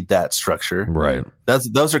don't need that structure. Right.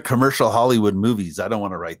 Those are commercial Hollywood movies. I don't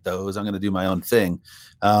want to write those. I'm going to do my own thing.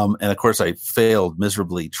 And of course I failed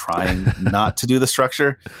miserably trying not to do the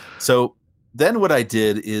structure. So then what I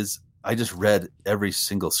did is I just read every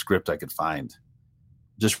single script I could find,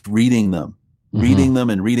 just reading them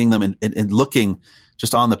and looking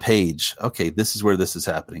just on the page. Okay, this is where this is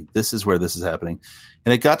happening. This is where this is happening.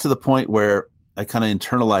 And it got to the point where I kind of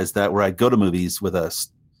internalized that, where I'd go to movies with I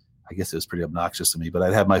guess it was pretty obnoxious to me, but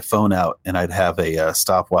I'd have my phone out and I'd have a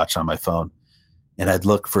stopwatch on my phone, and I'd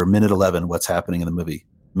look for minute 11, what's happening in the movie,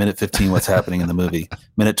 minute 15, what's happening in the movie,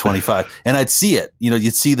 minute 25. And I'd see it,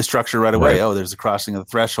 you'd see the structure right away. Right. Oh, there's a crossing of the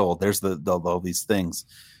threshold. There's all these things.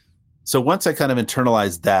 So once I kind of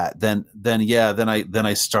internalized that, then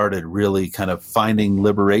I started really kind of finding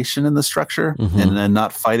liberation in the structure and then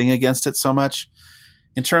not fighting against it so much.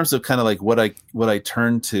 In terms of kind of like what I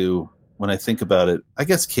turn to when I think about it, I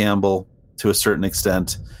guess Campbell to a certain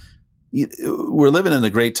extent. We're living in a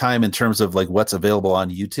great time in terms of like what's available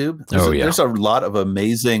on YouTube. There's a lot of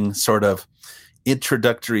amazing sort of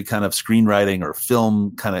introductory kind of screenwriting or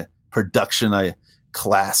film kind of production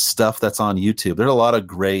class stuff that's on YouTube. There's a lot of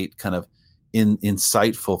great kind of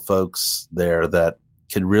insightful folks there that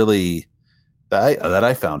can really that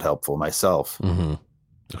I found helpful myself. Mm-hmm.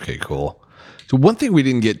 Okay, cool. So one thing we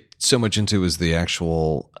didn't get so much into is the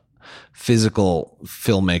actual physical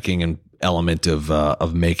filmmaking and element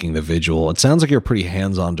of making the Vigil. It sounds like you're a pretty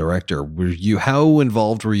hands-on director. How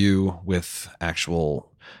involved were you with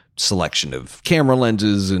actual selection of camera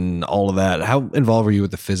lenses and all of that? How involved were you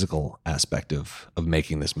with the physical aspect of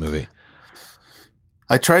making this movie?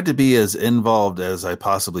 I tried to be as involved as I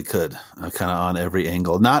possibly could, kind of on every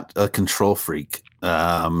angle. Not a control freak,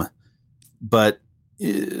 but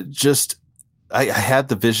just I had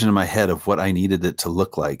the vision in my head of what I needed it to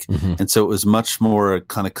look like. Mm-hmm. And so it was much more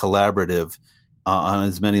kind of collaborative on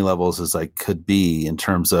as many levels as I could be in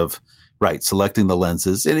terms of, selecting the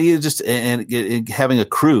lenses and having a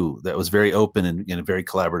crew that was very open and very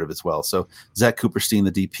collaborative as well. So Zach Cooperstein,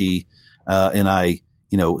 the DP, and I,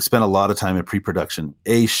 spent a lot of time in pre-production,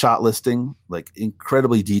 shot listing, like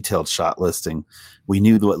incredibly detailed shot listing. We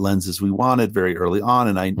knew what lenses we wanted very early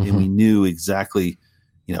on. And we knew exactly,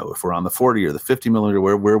 if we're on the 40 or the 50 millimeter,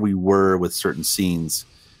 where we were with certain scenes.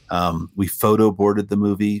 We photo boarded the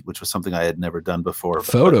movie, which was something I had never done before.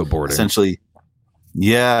 Photo boarding, essentially.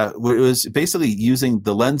 Yeah, it was basically using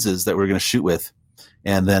the lenses that we're going to shoot with,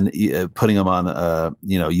 and then putting them on,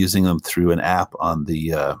 using them through an app on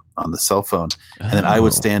the cell phone, and then I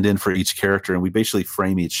would stand in for each character, and we basically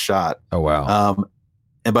frame each shot. Oh wow!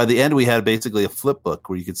 And by the end, we had basically a flip book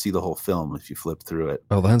where you could see the whole film if you flipped through it.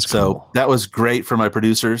 Oh, that's cool. So that was great for my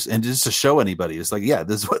producers, and just to show anybody, it's like, yeah,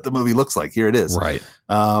 this is what the movie looks like. Here it is. Right.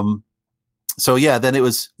 So yeah, then it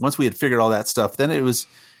was, once we had figured all that stuff, then it was,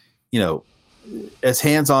 as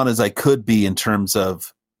hands-on as I could be in terms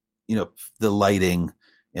of, the lighting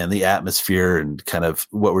and the atmosphere and kind of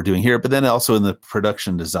what we're doing here, but then also in the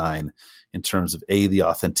production design in terms of the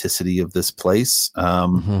authenticity of this place.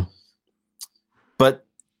 But,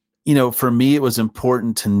 for me, it was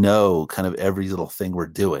important to know kind of every little thing we're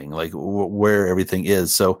doing, like where everything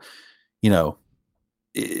is. So,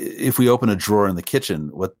 if we open a drawer in the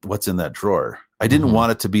kitchen, what's in that drawer? I didn't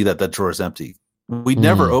want it to be that drawer is empty. We'd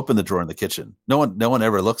never open the drawer in the kitchen. No one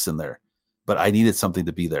ever looks in there, but I needed something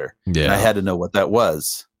to be there. Yeah. And I had to know what that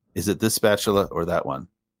was. Is it this spatula or that one?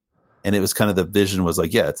 And it was kind of, the vision was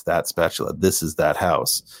like, yeah, it's that spatula. This is that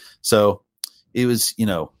house. So it was,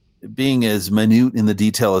 being as minute in the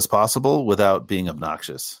detail as possible without being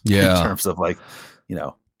obnoxious. Yeah. In terms of like,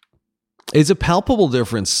 It's a palpable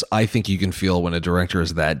difference, I think, you can feel when a director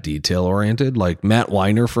is that detail-oriented. Like Matt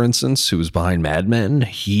Weiner, for instance, who was behind Mad Men,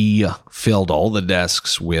 he filled all the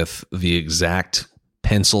desks with the exact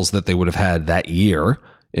pencils that they would have had that year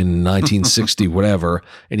in 1960, whatever,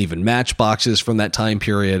 and even matchboxes from that time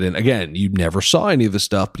period. And again, you never saw any of the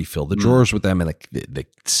stuff, but he filled the drawers with them, and the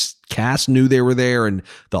cast knew they were there, and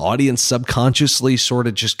the audience subconsciously sort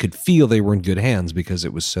of just could feel they were in good hands because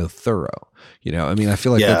it was so thorough. I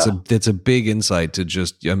feel like that's a big insight to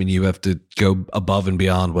just, you have to go above and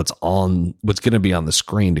beyond what's going to be on the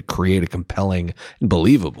screen to create a compelling and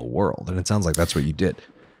believable world. And it sounds like that's what you did.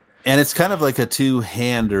 And it's kind of like a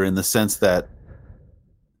two-hander in the sense that,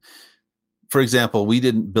 for example, we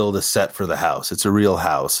didn't build a set for the house. It's a real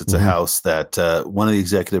house. It's a house that one of the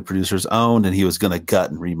executive producers owned, and he was going to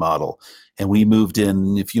gut and remodel. And we moved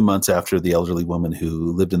in a few months after the elderly woman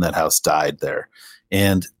who lived in that house died there.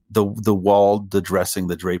 And the wall, the dressing,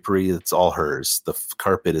 the drapery, it's all hers. The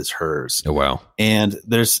carpet is hers. Oh, wow. And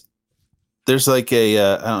there's there's like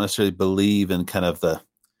I don't necessarily believe in kind of the,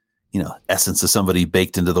 essence of somebody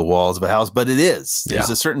baked into the walls of a house, but it is. There's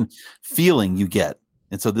a certain feeling you get.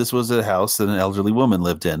 And so this was a house that an elderly woman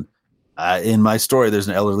lived in. In my story, there's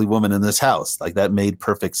an elderly woman in this house. Like, that made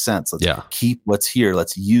perfect sense. Let's keep what's here.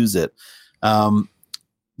 Let's use it.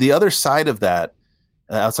 The other side of that,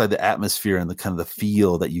 outside the atmosphere and the kind of the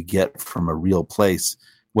feel that you get from a real place,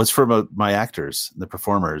 was for my actors, the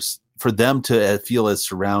performers, for them to feel as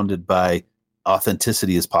surrounded by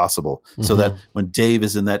authenticity as possible. Mm-hmm. So that when Dave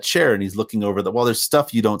is in that chair and he's looking over the wall, there's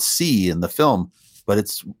stuff you don't see in the film, but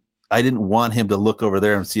I didn't want him to look over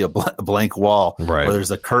there and see a blank wall, right, or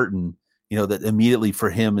there's a curtain, that immediately for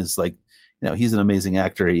him is like, he's an amazing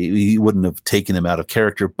actor. He wouldn't have taken him out of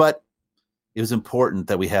character, but it was important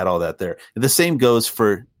that we had all that there. And the same goes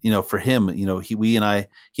for him. He and I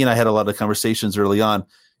had a lot of conversations early on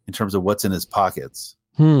in terms of what's in his pockets.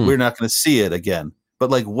 We're not going to see it again, but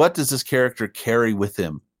like, what does this character carry with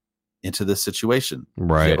him into this situation?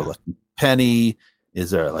 Right. Does he have a lucky penny?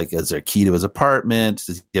 Is there a key to his apartment?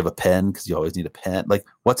 Does he have a pen? Because you always need a pen. Like,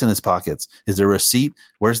 what's in his pockets? Is there a receipt?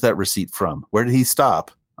 Where's that receipt from? Where did he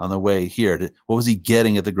stop on the way here? What was he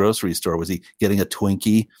getting at the grocery store? Was he getting a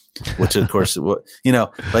Twinkie? Which, of course,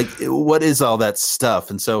 what is all that stuff?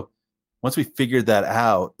 And so once we figured that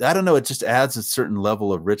out, I don't know, it just adds a certain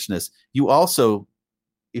level of richness. You also,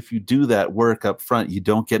 if you do that work up front, you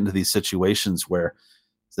don't get into these situations where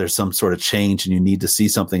there's some sort of change and you need to see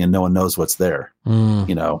something and no one knows what's there,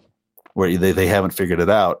 where they haven't figured it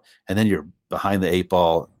out. And then you're behind the 8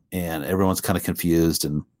 ball and everyone's kind of confused.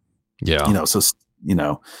 And,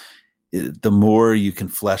 the more you can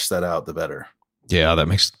flesh that out, the better. Yeah, that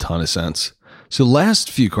makes a ton of sense. So last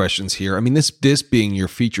few questions here. I mean, this being your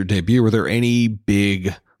feature debut, were there any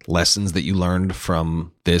big lessons that you learned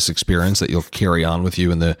from this experience that you'll carry on with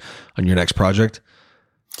you on your next project?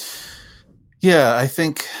 Yeah, I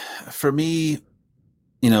think for me,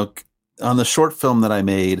 on the short film that I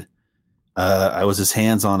made, I was as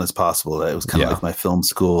hands-on as possible. It was kind of like my film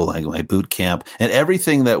school, like my boot camp, and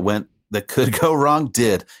everything that could go wrong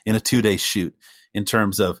did in a 2-day shoot. In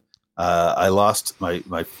terms of, I lost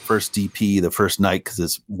my first DP the first night because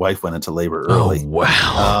his wife went into labor early. Oh,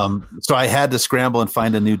 wow. So I had to scramble and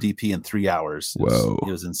find a new DP in 3 hours. Whoa.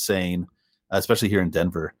 It was insane, especially here in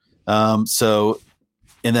Denver.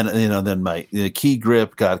 And then my key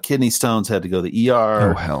grip got kidney stones, had to go to the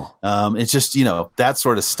ER. Oh, hell. It's just, that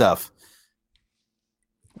sort of stuff.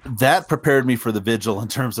 That prepared me for the Vigil in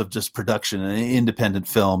terms of just production and independent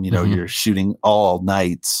film. You're shooting all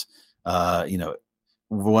nights,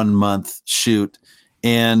 1 month shoot.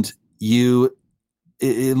 And it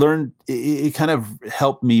kind of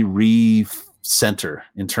helped me recenter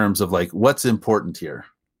in terms of like, what's important here.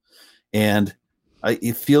 And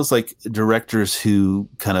it feels like directors who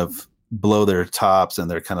kind of blow their tops and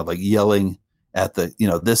they're kind of like yelling at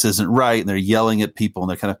this isn't right. And they're yelling at people and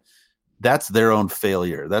they're kind of, that's their own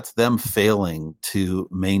failure. That's them failing to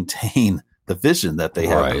maintain the vision that they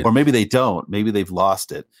have. Right. Or maybe they don't, maybe they've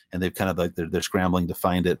lost it and they've kind of like, they're scrambling to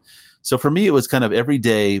find it. So for me, it was kind of every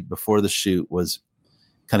day before the shoot was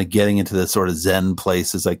kind of getting into the sort of Zen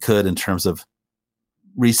place as I could in terms of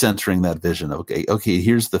recentering that vision. Okay,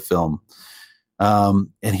 here's the film.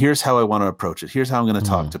 And here's how I want to approach it. Here's how I'm going to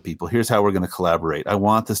talk to people. Here's how we're going to collaborate. I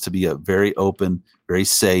want this to be a very open, very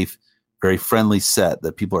safe, very friendly set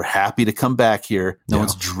that people are happy to come back here. No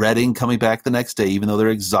one's dreading coming back the next day, even though they're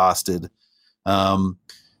exhausted. That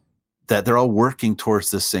they're all working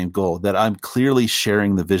towards this same goal, that I'm clearly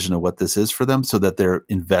sharing the vision of what this is for them so that they're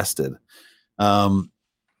invested.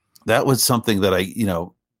 That was something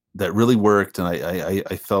that that really worked. And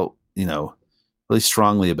I felt, really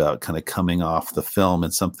strongly about kind of coming off the film,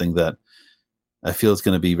 and something that I feel is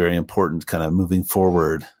going to be very important kind of moving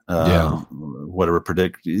forward. Whatever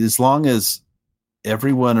predict, as long as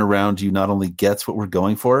everyone around you not only gets what we're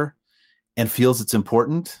going for and feels it's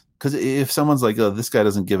important. Because if someone's like, oh, this guy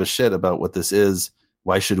doesn't give a shit about what this is,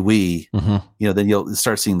 why should we? Then you'll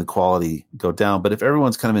start seeing the quality go down. But if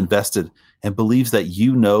everyone's kind of invested and believes that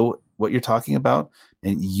what you're talking about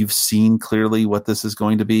and you've seen clearly what this is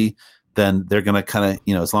going to be, then they're going to kind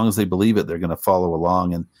of, as long as they believe it, they're going to follow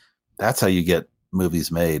along. And that's how you get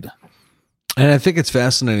movies made. And I think it's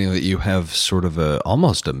fascinating that you have sort of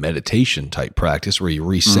almost a meditation type practice where you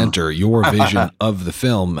recenter your vision of the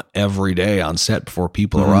film every day on set before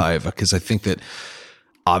people arrive. Because I think that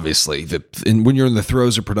obviously when you're in the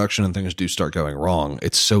throes of production and things do start going wrong,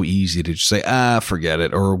 it's so easy to just say, forget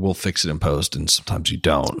it, or we'll fix it in post. And sometimes you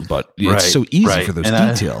don't, but it's so easy for those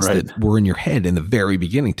details that were in your head in the very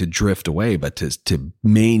beginning to drift away. But to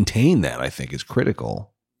maintain that, I think, is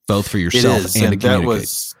critical, both for yourself and to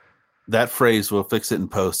communicate. that phrase, "we'll fix it in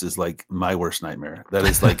post," is like my worst nightmare. That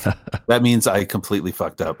is like, that means I completely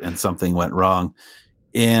fucked up and something went wrong.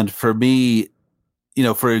 And for me,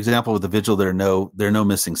 for example, with the Vigil, there are no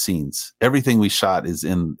missing scenes. Everything we shot is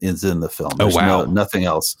in the film. There's nothing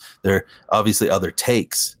else. There are obviously other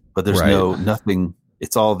takes, but there's nothing.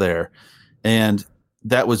 It's all there. And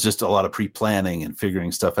that was just a lot of pre-planning and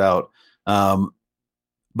figuring stuff out.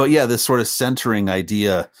 But yeah, this sort of centering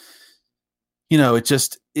idea,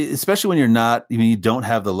 especially when you don't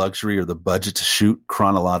have the luxury or the budget to shoot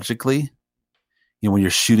chronologically, when you're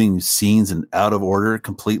shooting scenes in out of order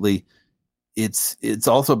completely, it's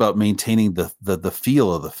also about maintaining the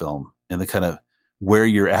feel of the film and the kind of where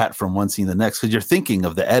you're at from one scene to the next, because you're thinking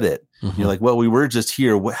of the edit. You're like, well, we were just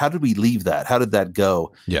here. How did we leave that? How did that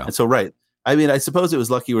go? Yeah. And so, right. I mean, I suppose it was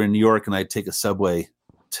lucky we're in New York and I'd take a subway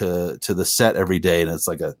to the set every day. And it's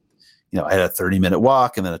like I had a 30-minute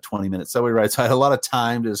walk and then a 20-minute subway ride. So I had a lot of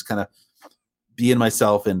time to just kind of be in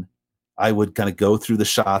myself, and I would kind of go through the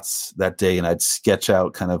shots that day and I'd sketch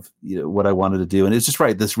out kind of what I wanted to do. And it's just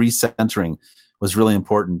right. This recentering was really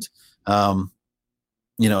important. And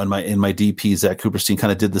my DP, Zach Cooperstein,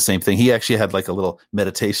 kind of did the same thing. He actually had like a little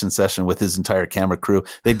meditation session with his entire camera crew.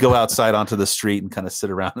 They'd go outside onto the street and kind of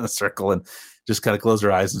sit around in a circle and just kind of close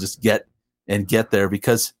their eyes and just get there,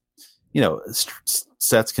 because,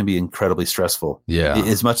 sets can be incredibly stressful. Yeah.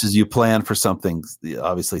 As much as you plan for something,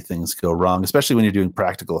 obviously things go wrong, especially when you're doing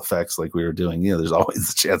practical effects like we were doing. There's always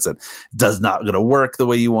the chance that it does not going to work the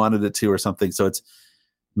way you wanted it to or something. So it's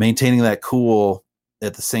maintaining that cool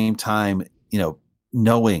at the same time,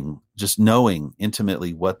 knowing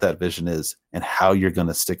intimately what that vision is and how you're going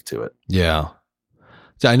to stick to it. Yeah.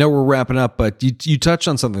 So I know we're wrapping up, but you touched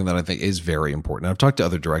on something that I think is very important. I've talked to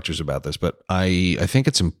other directors about this, but I think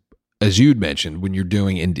it's, as you'd mentioned, when you're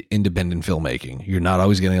doing independent filmmaking, you're not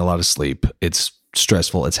always getting a lot of sleep. It's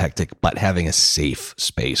stressful, it's hectic, but having a safe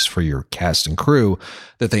space for your cast and crew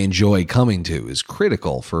that they enjoy coming to is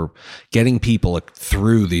critical for getting people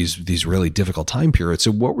through these really difficult time periods.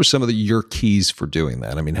 So what were some of your keys for doing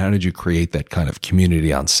that? I mean, how did you create that kind of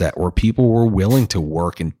community on set where people were willing to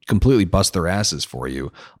work and completely bust their asses for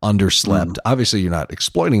you, underslept? Obviously, you're not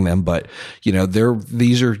exploiting them, but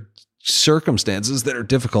these are circumstances that are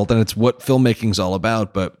difficult, and it's what filmmaking's all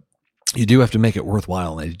about. But you do have to make it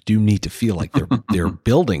worthwhile, and they do need to feel like they're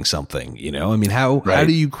building something. I mean, how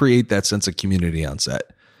do you create that sense of community on set?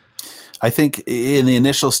 I think in the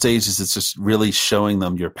initial stages, it's just really showing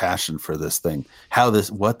them your passion for this thing,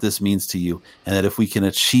 what this means to you, and that if we can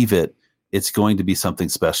achieve it, it's going to be something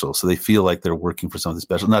special. So they feel like they're working for something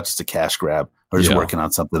special, not just a cash grab or just working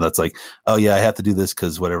on something that's like, oh yeah, I have to do this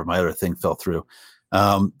because whatever, my other thing fell through.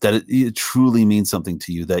 That it truly means something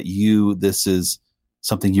to you, that this is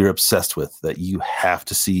something you're obsessed with, that you have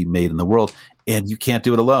to see made in the world, and you can't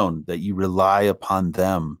do it alone, that you rely upon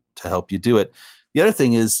them to help you do it. The other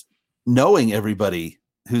thing is knowing everybody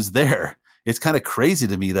who's there. It's kind of crazy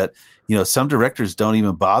to me that, some directors don't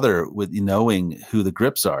even bother with knowing who the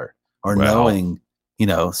grips are or knowing,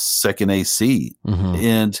 second AC.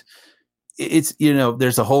 And it's,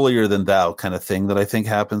 there's a holier than thou kind of thing that I think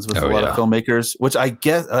happens with a lot of filmmakers, which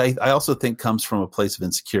I also think comes from a place of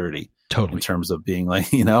insecurity. Totally. In terms of being like,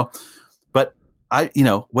 but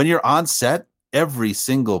when you're on set, every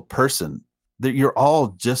single person, you're all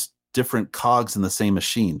just different cogs in the same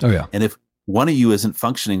machine. Oh yeah. And if one of you isn't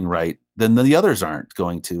functioning right, then the others aren't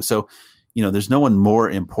going to. So, there's no one more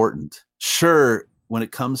important. Sure, when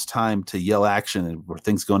it comes time to yell action and where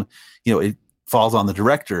things going, it falls on the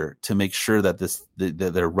director to make sure that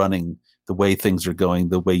that they're running the way things are going,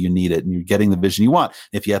 the way you need it, and you're getting the vision you want.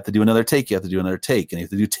 If you have to do another take, you have to do another take. And if you have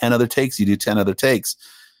to do 10 other takes, you do 10 other takes.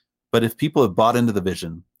 But if people have bought into the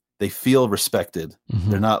vision, they feel respected.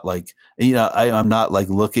 They're not like, I'm not like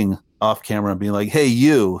looking off camera and being like, hey,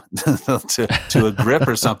 you to a grip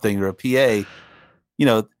or something or a PA,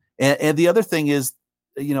 and the other thing is,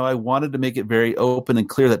 I wanted to make it very open and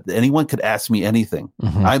clear that anyone could ask me anything.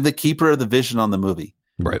 I'm the keeper of the vision on the movie.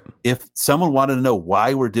 Right. If someone wanted to know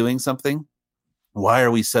why we're doing something, why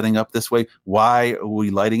are we setting up this way? Why are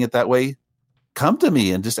we lighting it that way? Come to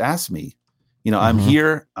me and just ask me. I'm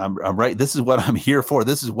here. I'm right. This is what I'm here for.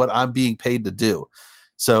 This is what I'm being paid to do.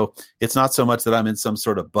 So it's not so much that I'm in some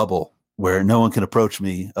sort of bubble where no one can approach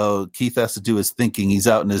me. Oh, Keith has to do his thinking. He's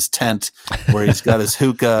out in his tent where he's got his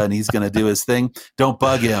hookah and he's going to do his thing. Don't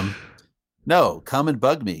bug him. No, come and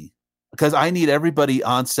bug me. Because I need everybody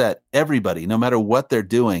on set, everybody, no matter what they're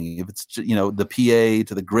doing. If it's, the PA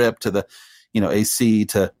to the grip to the, AC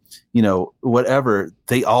to, whatever,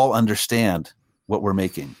 they all understand what we're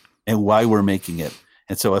making and why we're making it.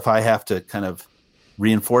 And so if I have to kind of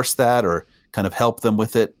reinforce that or kind of help them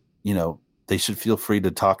with it, they should feel free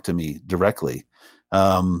to talk to me directly.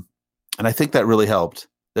 And I think that really helped.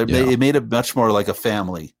 It made it much more like a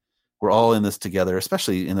family. We're all in this together,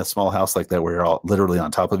 especially in a small house like that where you're all literally on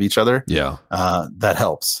top of each other. Yeah. That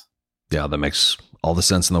helps. Yeah, that makes all the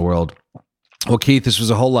sense in the world. Well, Keith, this was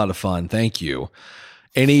a whole lot of fun. Thank you.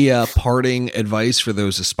 Any parting advice for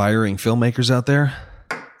those aspiring filmmakers out there?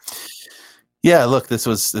 Yeah, look, this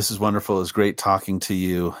is wonderful. It was great talking to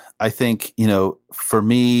you. I think, for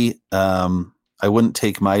me, I wouldn't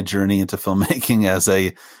take my journey into filmmaking as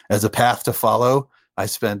a path to follow. I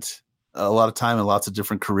spent a lot of time in lots of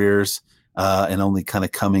different careers, and only kind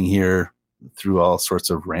of coming here through all sorts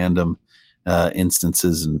of random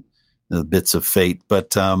instances and bits of fate.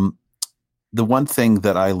 But the one thing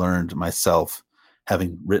that I learned myself,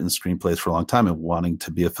 having written screenplays for a long time and wanting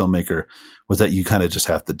to be a filmmaker, was that you kind of just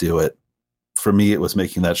have to do it. For me, it was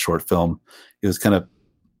making that short film. It was kind of,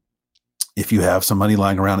 if you have some money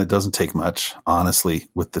lying around, it doesn't take much, honestly,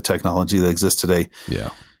 with the technology that exists today. Yeah.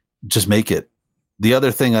 Just make it. The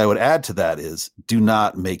other thing I would add to that is, do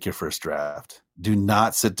not make your first draft. Do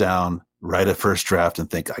not sit down, write a first draft and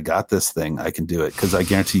think, I got this thing, I can do it. Because I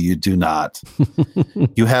guarantee you do not.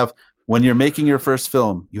 When you're making your first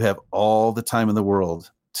film, you have all the time in the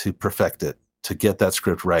world to perfect it, to get that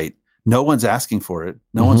script right. No one's asking for it.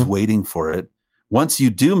 No one's waiting for it. Once you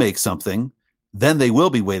do make something, then they will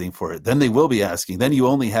be waiting for it. Then they will be asking. Then you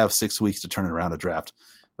only have 6 weeks to turn around a draft.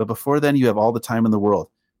 But before then, you have all the time in the world.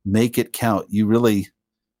 Make it count. I'm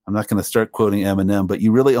not going to start quoting Eminem, but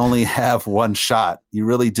you really only have one shot. You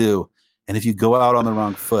really do. And if you go out on the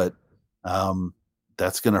wrong foot,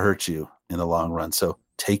 that's going to hurt you in the long run. So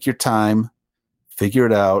take your time, figure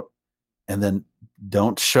it out, and then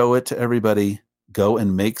don't show it to everybody. Go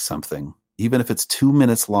and make something, even if it's 2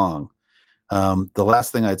 minutes long. The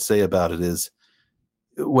last thing I'd say about it is,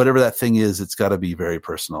 whatever that thing is, it's got to be very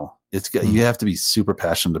personal. You have to be super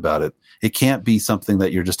passionate about it. It can't be something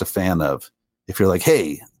that you're just a fan of. If you're like,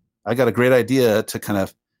 hey, I got a great idea to kind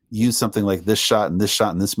of use something like this shot in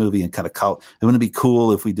this movie and kind of call it wouldn't be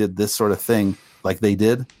cool if we did this sort of thing like they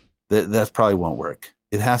did. That probably won't work.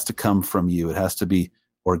 It has to come from you. It has to be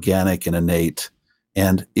organic and innate.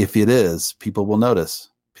 And if it is, people will notice.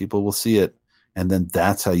 People will see it. And then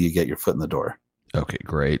that's how you get your foot in the door. Okay,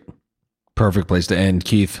 great. Perfect place to end.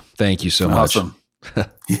 Keith, thank you so much. Awesome.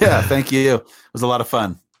 Yeah, thank you. It was a lot of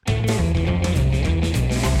fun.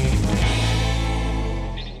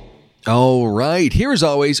 All right. Here, as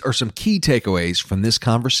always, are some key takeaways from this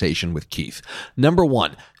conversation with Keith. Number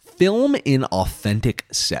 1, film in authentic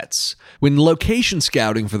sets. When location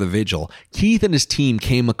scouting for The Vigil, Keith and his team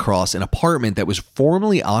came across an apartment that was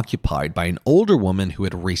formerly occupied by an older woman who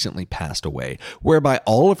had recently passed away, whereby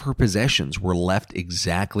all of her possessions were left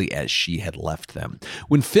exactly as she had left them.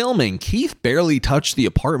 When filming, Keith barely touched the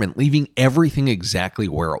apartment, leaving everything exactly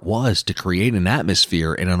where it was to create an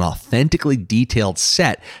atmosphere in an authentically detailed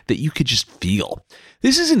set that you could just feel.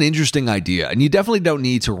 This is an interesting idea, and you definitely don't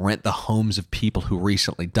need to rent the homes of people who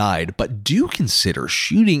recently died, but do consider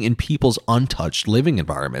shooting in people's untouched living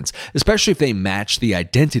environments, especially if they match the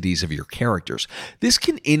identities of your characters. This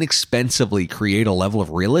can inexpensively create a level of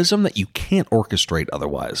realism that you can't orchestrate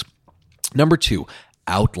otherwise. Number 2,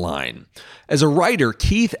 outline. As a writer,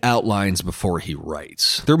 Keith outlines before he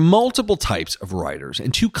writes. There are multiple types of writers,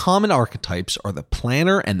 and 2 common archetypes are the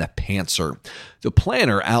planner and the pantser. The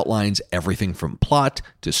planner outlines everything from plot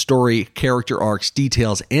to story, character arcs,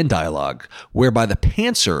 details, and dialogue, whereby the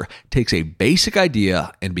pantser takes a basic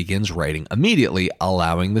idea and begins writing immediately,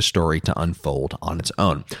 allowing the story to unfold on its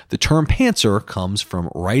own. The term pantser comes from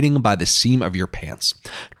writing by the seam of your pants.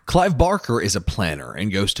 Clive Barker is a planner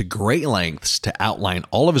and goes to great lengths to outline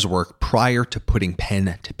all of his work prior to putting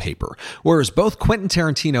pen to paper, whereas both Quentin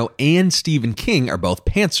Tarantino and Stephen King are both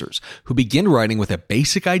pantsers, who begin writing with a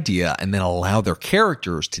basic idea and then allow their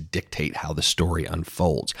characters to dictate how the story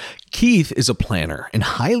unfolds. Keith is a planner and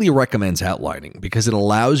highly recommends outlining because it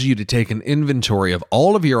allows you to take an inventory of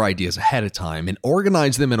all of your ideas ahead of time and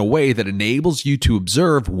organize them in a way that enables you to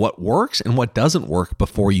observe what works and what doesn't work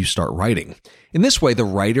before you start writing. In this way, the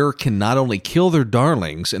writer can not only kill their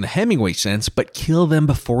darlings in a Hemingway sense, but kill them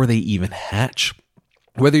before they even hatch.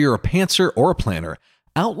 Whether you're a pantser or a planner,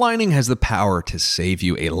 outlining has the power to save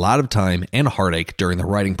you a lot of time and heartache during the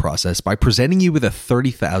writing process by presenting you with a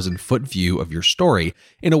 30,000-foot view of your story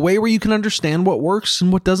in a way where you can understand what works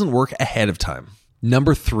and what doesn't work ahead of time.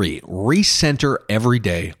 Number 3, recenter every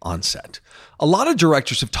day on set. A lot of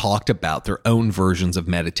directors have talked about their own versions of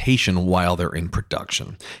meditation while they're in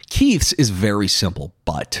production. Keith's is very simple,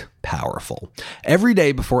 but powerful. Every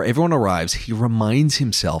day before everyone arrives, he reminds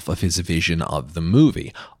himself of his vision of the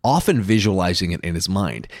movie, often visualizing it in his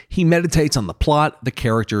mind. He meditates on the plot, the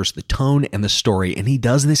characters, the tone, and the story, and he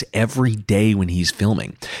does this every day when he's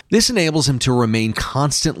filming. This enables him to remain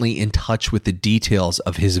constantly in touch with the details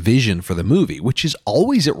of his vision for the movie, which is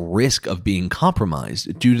always at risk of being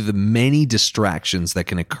compromised due to the many distractions that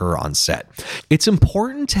can occur on set. It's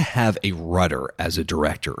important to have a rudder as a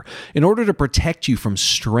director in order to protect you from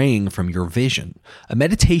straying from your vision. A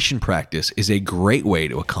meditation practice is a great way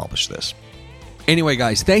to accomplish this. Anyway,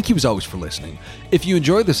 guys, thank you as always for listening. If you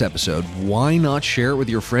enjoyed this episode, why not share it with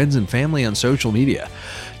your friends and family on social media?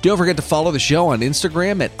 Don't forget to follow the show on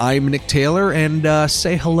Instagram at I'm Nick Taylor and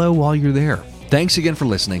say hello while you're there. Thanks again for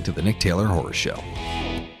listening to the Nick Taylor Horror Show.